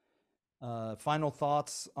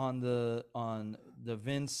thoughts on the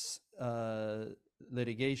Vince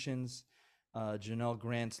litigations, Janelle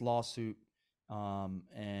Grant's lawsuit,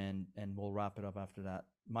 and we'll wrap it up after that.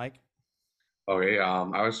 Mike. Okay,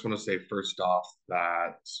 I just want to say first off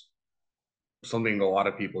that something a lot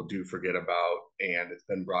of people do forget about, and it's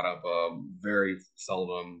been brought up very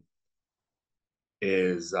seldom,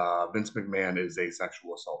 is Vince McMahon is a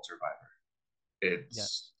sexual assault survivor. Yeah.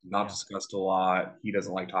 It's not Yeah. discussed a lot. He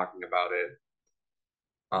doesn't like talking about it.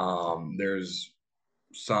 There's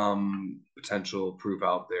some potential proof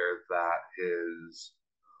out there that his,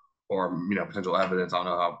 or potential evidence. I don't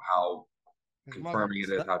know how His mother. confirming it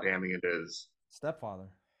is, how damning it is. Stepfather.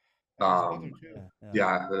 And his mother Um, too.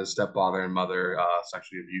 yeah, that his stepfather and mother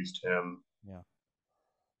sexually abused him. Yeah.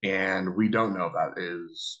 And we don't know if that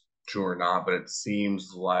is true or not, but it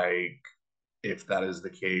seems like if that is the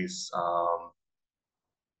case,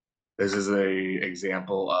 this is a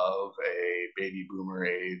example of a baby boomer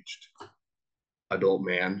aged adult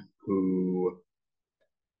man who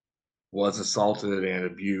was assaulted and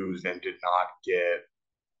abused and did not get,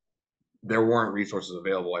 there weren't resources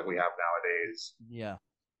available like we have nowadays. Yeah.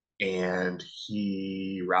 And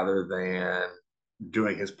he, rather than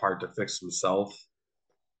doing his part to fix himself,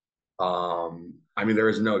 I mean, there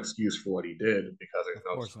is no excuse for what he did because there's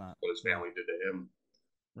no excuse for what his family did to him.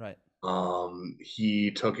 Right.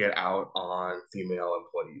 He took it out on female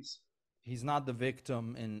employees. He's not the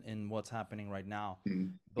victim in what's happening right now,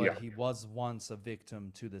 but Yeah. he was once a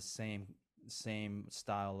victim to the same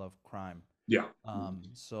style of crime. Yeah.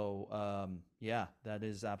 Yeah, that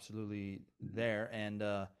is absolutely there. And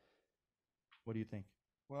what do you think?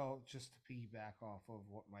 Well, just to piggyback off of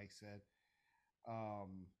what Mike said,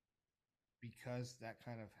 because that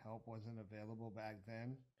kind of help wasn't available back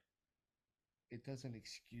then, it doesn't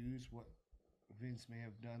excuse what Vince may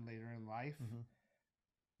have done later in life,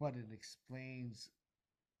 but it explains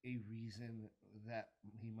a reason that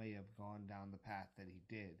he may have gone down the path that he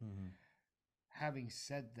did. Having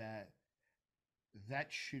said that,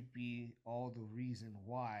 that should be all the reason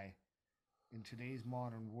why in today's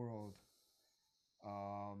modern world,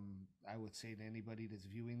 I would say to anybody that's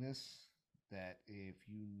viewing this that if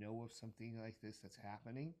you know of something like this that's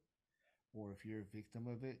happening, or if you're a victim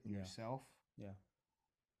of it yourself,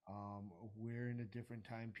 we're in a different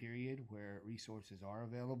time period where resources are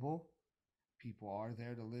available, people are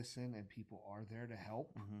there to listen, and people are there to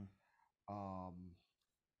help.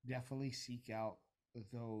 Definitely seek out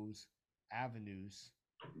those avenues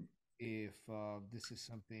if this is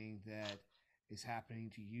something that is happening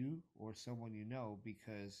to you or someone you know,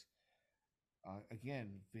 because again,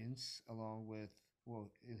 Vince, along with, well,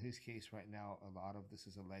 in his case right now, a lot of this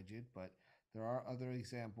is alleged, but there are other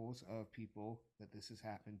examples of people that this has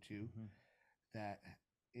happened to, Mhm. that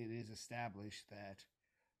it is established that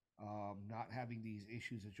not having these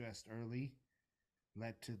issues addressed early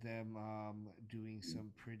led to them doing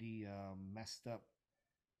some pretty messed up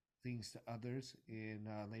things to others in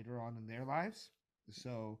later on in their lives.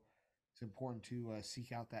 So it's important to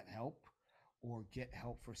seek out that help or get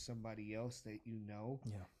help for somebody else that you know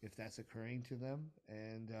Yeah. if that's occurring to them.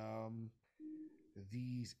 And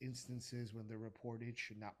these instances, when they're reported,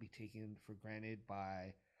 should not be taken for granted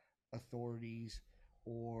by authorities,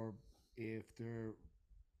 or if they're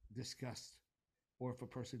discussed, or if a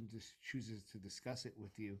person just chooses to discuss it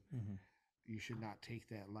with you, Mhm. you should not take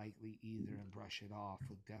that lightly either and brush it off.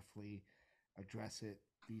 We'll definitely address it.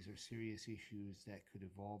 These are serious issues that could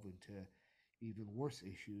evolve into even worse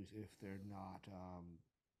issues if they're not,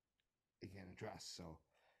 again, addressed. So,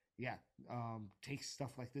 yeah, take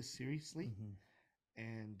stuff like this seriously, Mhm.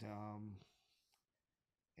 and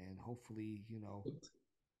hopefully,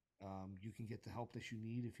 you can get the help that you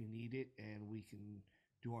need if you need it, and we can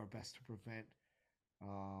do our best to prevent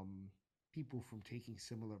um, people from taking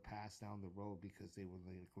similar paths down the road because they were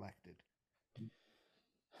neglected. And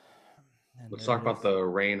Let's there talk it about is. the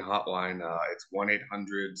Rain hotline. It's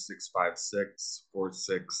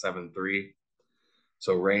 1-800-656-4673.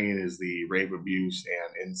 So RAIN is the Rape, Abuse,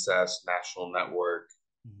 and Incest National Network.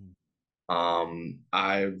 Mhm.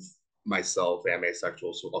 I've myself am a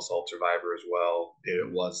sexual assault survivor as well.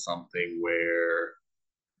 It was something where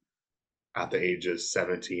at the ages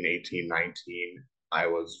 17, 18, 19, I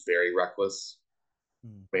was very reckless,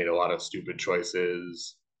 Mhm. made a lot of stupid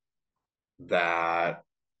choices that,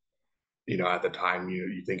 at the time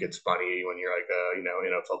you think it's funny when you're like, in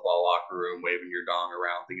a football locker room waving your dong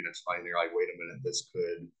around thinking it's funny. And you're like, wait a minute, this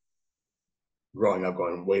could, growing up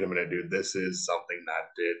going, wait a minute, dude, this is something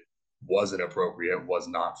that wasn't appropriate, was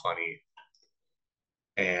not funny.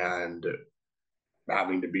 And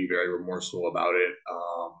having to be very remorseful about it,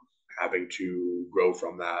 having to grow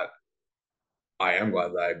from that. I am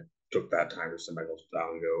glad that I took that time to sit myself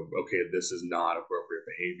down and go, okay, this is not appropriate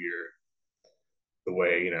behavior. The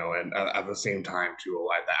way, and at the same time, too,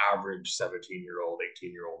 like the average 17-year-old,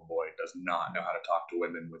 18-year-old boy does not know how to talk to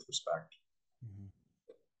women with respect. Mhm.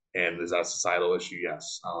 And is that a societal issue?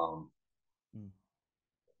 Yes. Mm.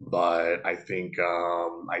 But I think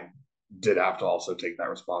I did have to also take that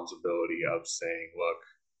responsibility of saying, look,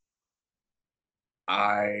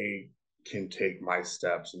 I can take my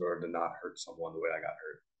steps in order to not hurt someone the way I got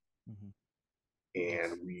hurt. Mhm.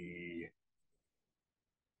 Yes. And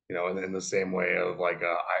and in the same way of like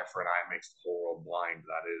eye for an eye makes the whole world blind,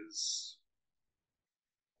 that is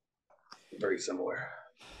very similar.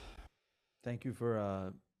 Thank you for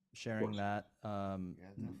Of sharing course. that. Yeah,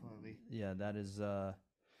 definitely. Yeah, that is.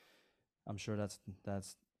 I'm sure that's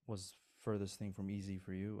was furthest thing from easy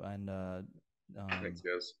for you, and Thanks,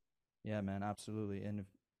 um, guys. yeah, man, absolutely. And if,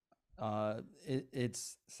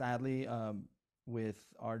 it's sadly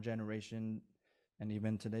with our generation, and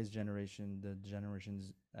even today's generation, the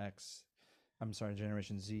generations X, I'm sorry,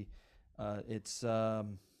 Generation Z. It's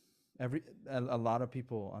every a lot of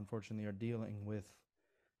people unfortunately are dealing with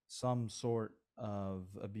some sort of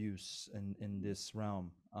abuse in this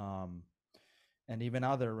realm, and even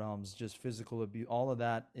other realms, just physical abuse. All of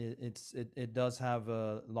that, it does have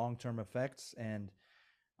long-term effects, and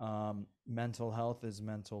mental health is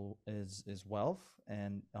wealth,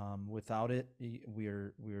 and without it,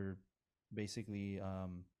 we're basically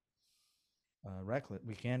reckless.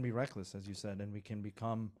 We can be reckless, as you said, and we can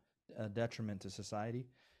become a detriment to society.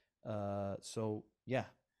 So yeah,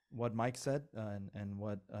 what Mike said, and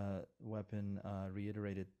what Weapon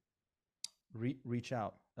reiterated. Reach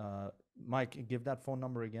out. Mike, give that phone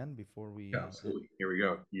number again before we Yeah, end. absolutely. Here we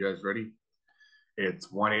go. You guys ready?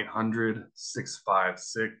 It's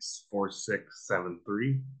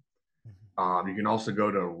 1-800-656-4673. Mhm. You can also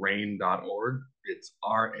go to rain.org. It's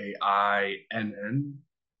RAINN.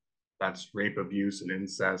 That's Rape, Abuse, and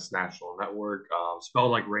Incest National Network.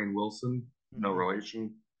 Spelled like Rain Wilson, no Mhm.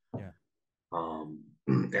 relation. Yeah.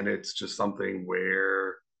 And it's just something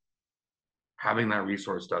where having that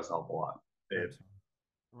resource does help a lot. It, Absolutely.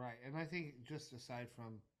 Right, and I think just aside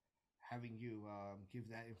from having you give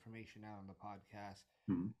that information out on the podcast,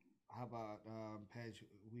 mm, how about Pej?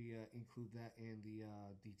 We include that in the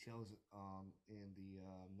details in the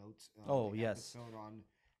notes of Oh, the yes. episode on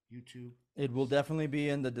YouTube. It will definitely be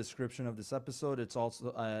in the description of this episode. It's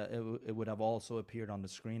also it would have also appeared on the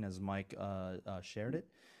screen as Mike shared it.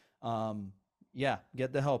 Um, yeah,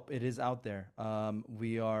 get the help. It is out there.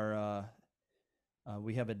 We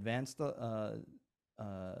have advanced in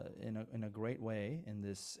a great way in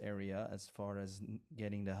this area as far as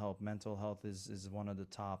getting the help. Mental health is one of the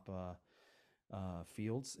top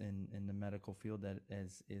fields in the medical field that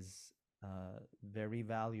is very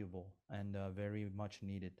valuable and very much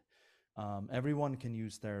needed. Everyone can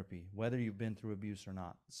use therapy, whether you've been through abuse or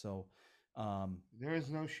not. So there is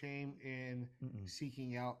no shame in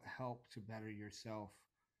seeking out help to better yourself.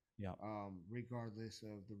 Yeah. Regardless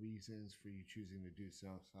of the reasons for you choosing to do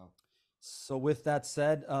so. So with that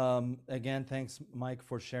said, again, thanks, Mike,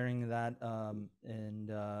 for sharing that.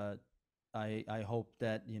 And I hope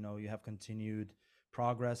that you have continued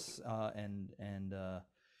progress and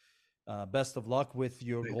best of luck with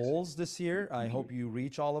your goals this year. I hope you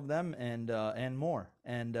reach all of them and more.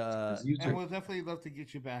 And we'll definitely love to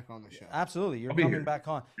get you back on the show. Absolutely, you're coming back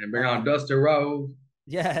on. And bring on Dusty Rhodes.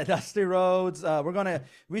 Yeah, Dusty Rhodes.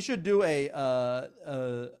 We should do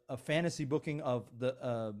a fantasy booking of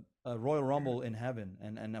the Royal Rumble in heaven,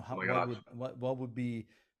 and what would be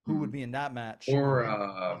who would be in that match? Or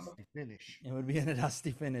Dusty finish. It would be in a dusty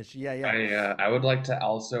finish. Yeah. I would like to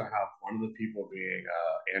also have one of the people being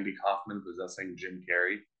Andy Kaufman possessing Jim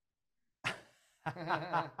Carrey.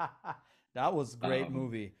 That was a great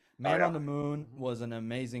movie. Man on the Moon was an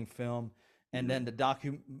amazing film. And then the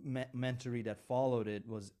documentary that followed it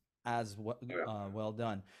was as well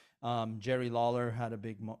done. Jerry Lawler had a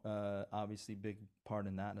obviously big part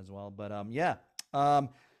in that as well. But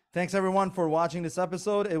thanks everyone for watching this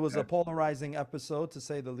episode. It was a polarizing episode to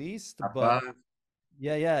say the least. But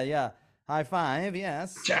yeah. High five,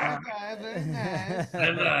 yes. High five, very nice.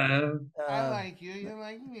 I like you. You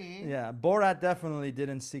like me. Yeah, Borat definitely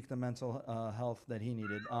didn't seek the mental health that he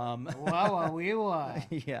needed.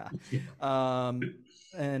 Yeah.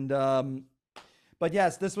 But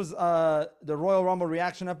yes, this was the Royal Rumble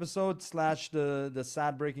reaction episode / the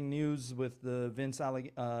sad breaking news with the Vince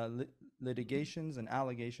litigations and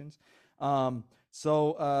allegations.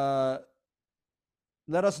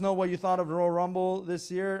 Let us know what you thought of the Royal Rumble this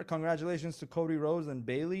year. Congratulations to Cody Rhodes and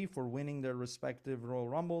Bayley for winning their respective Royal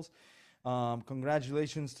Rumbles.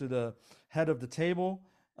 Congratulations to the head of the table.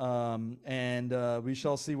 And we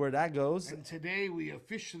shall see where that goes. And today we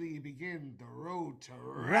officially begin the road to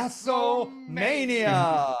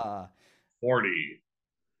WrestleMania. 40.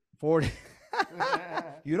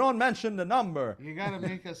 You don't mention the number. You got to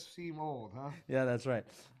make us seem old, huh? Yeah, that's right.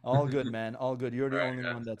 All good, man. All good. You're the only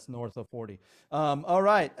one that's north of 40. All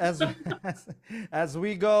right. As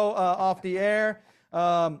we go off the air,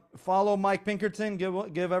 follow Mike Pinkerton.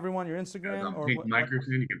 Give everyone your Instagram. Pink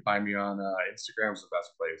Pinkerton. You can find me on Instagram. It's the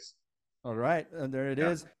best place. All right. There it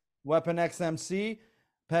is. Weapon XMC.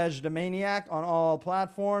 Pej the Maniac on all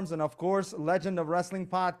platforms. And, of course, Legend of Wrestling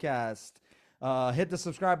Podcast. Hit the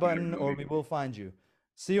subscribe button or we will find you.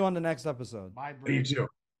 See you on the next episode. Bye, Bro. You too.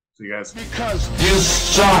 See you guys. Because you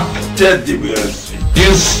suck, Teddy Bears.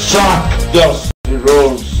 You suck, Dusty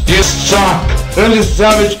Rhodes. You suck, Randy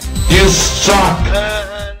Savage. You suck.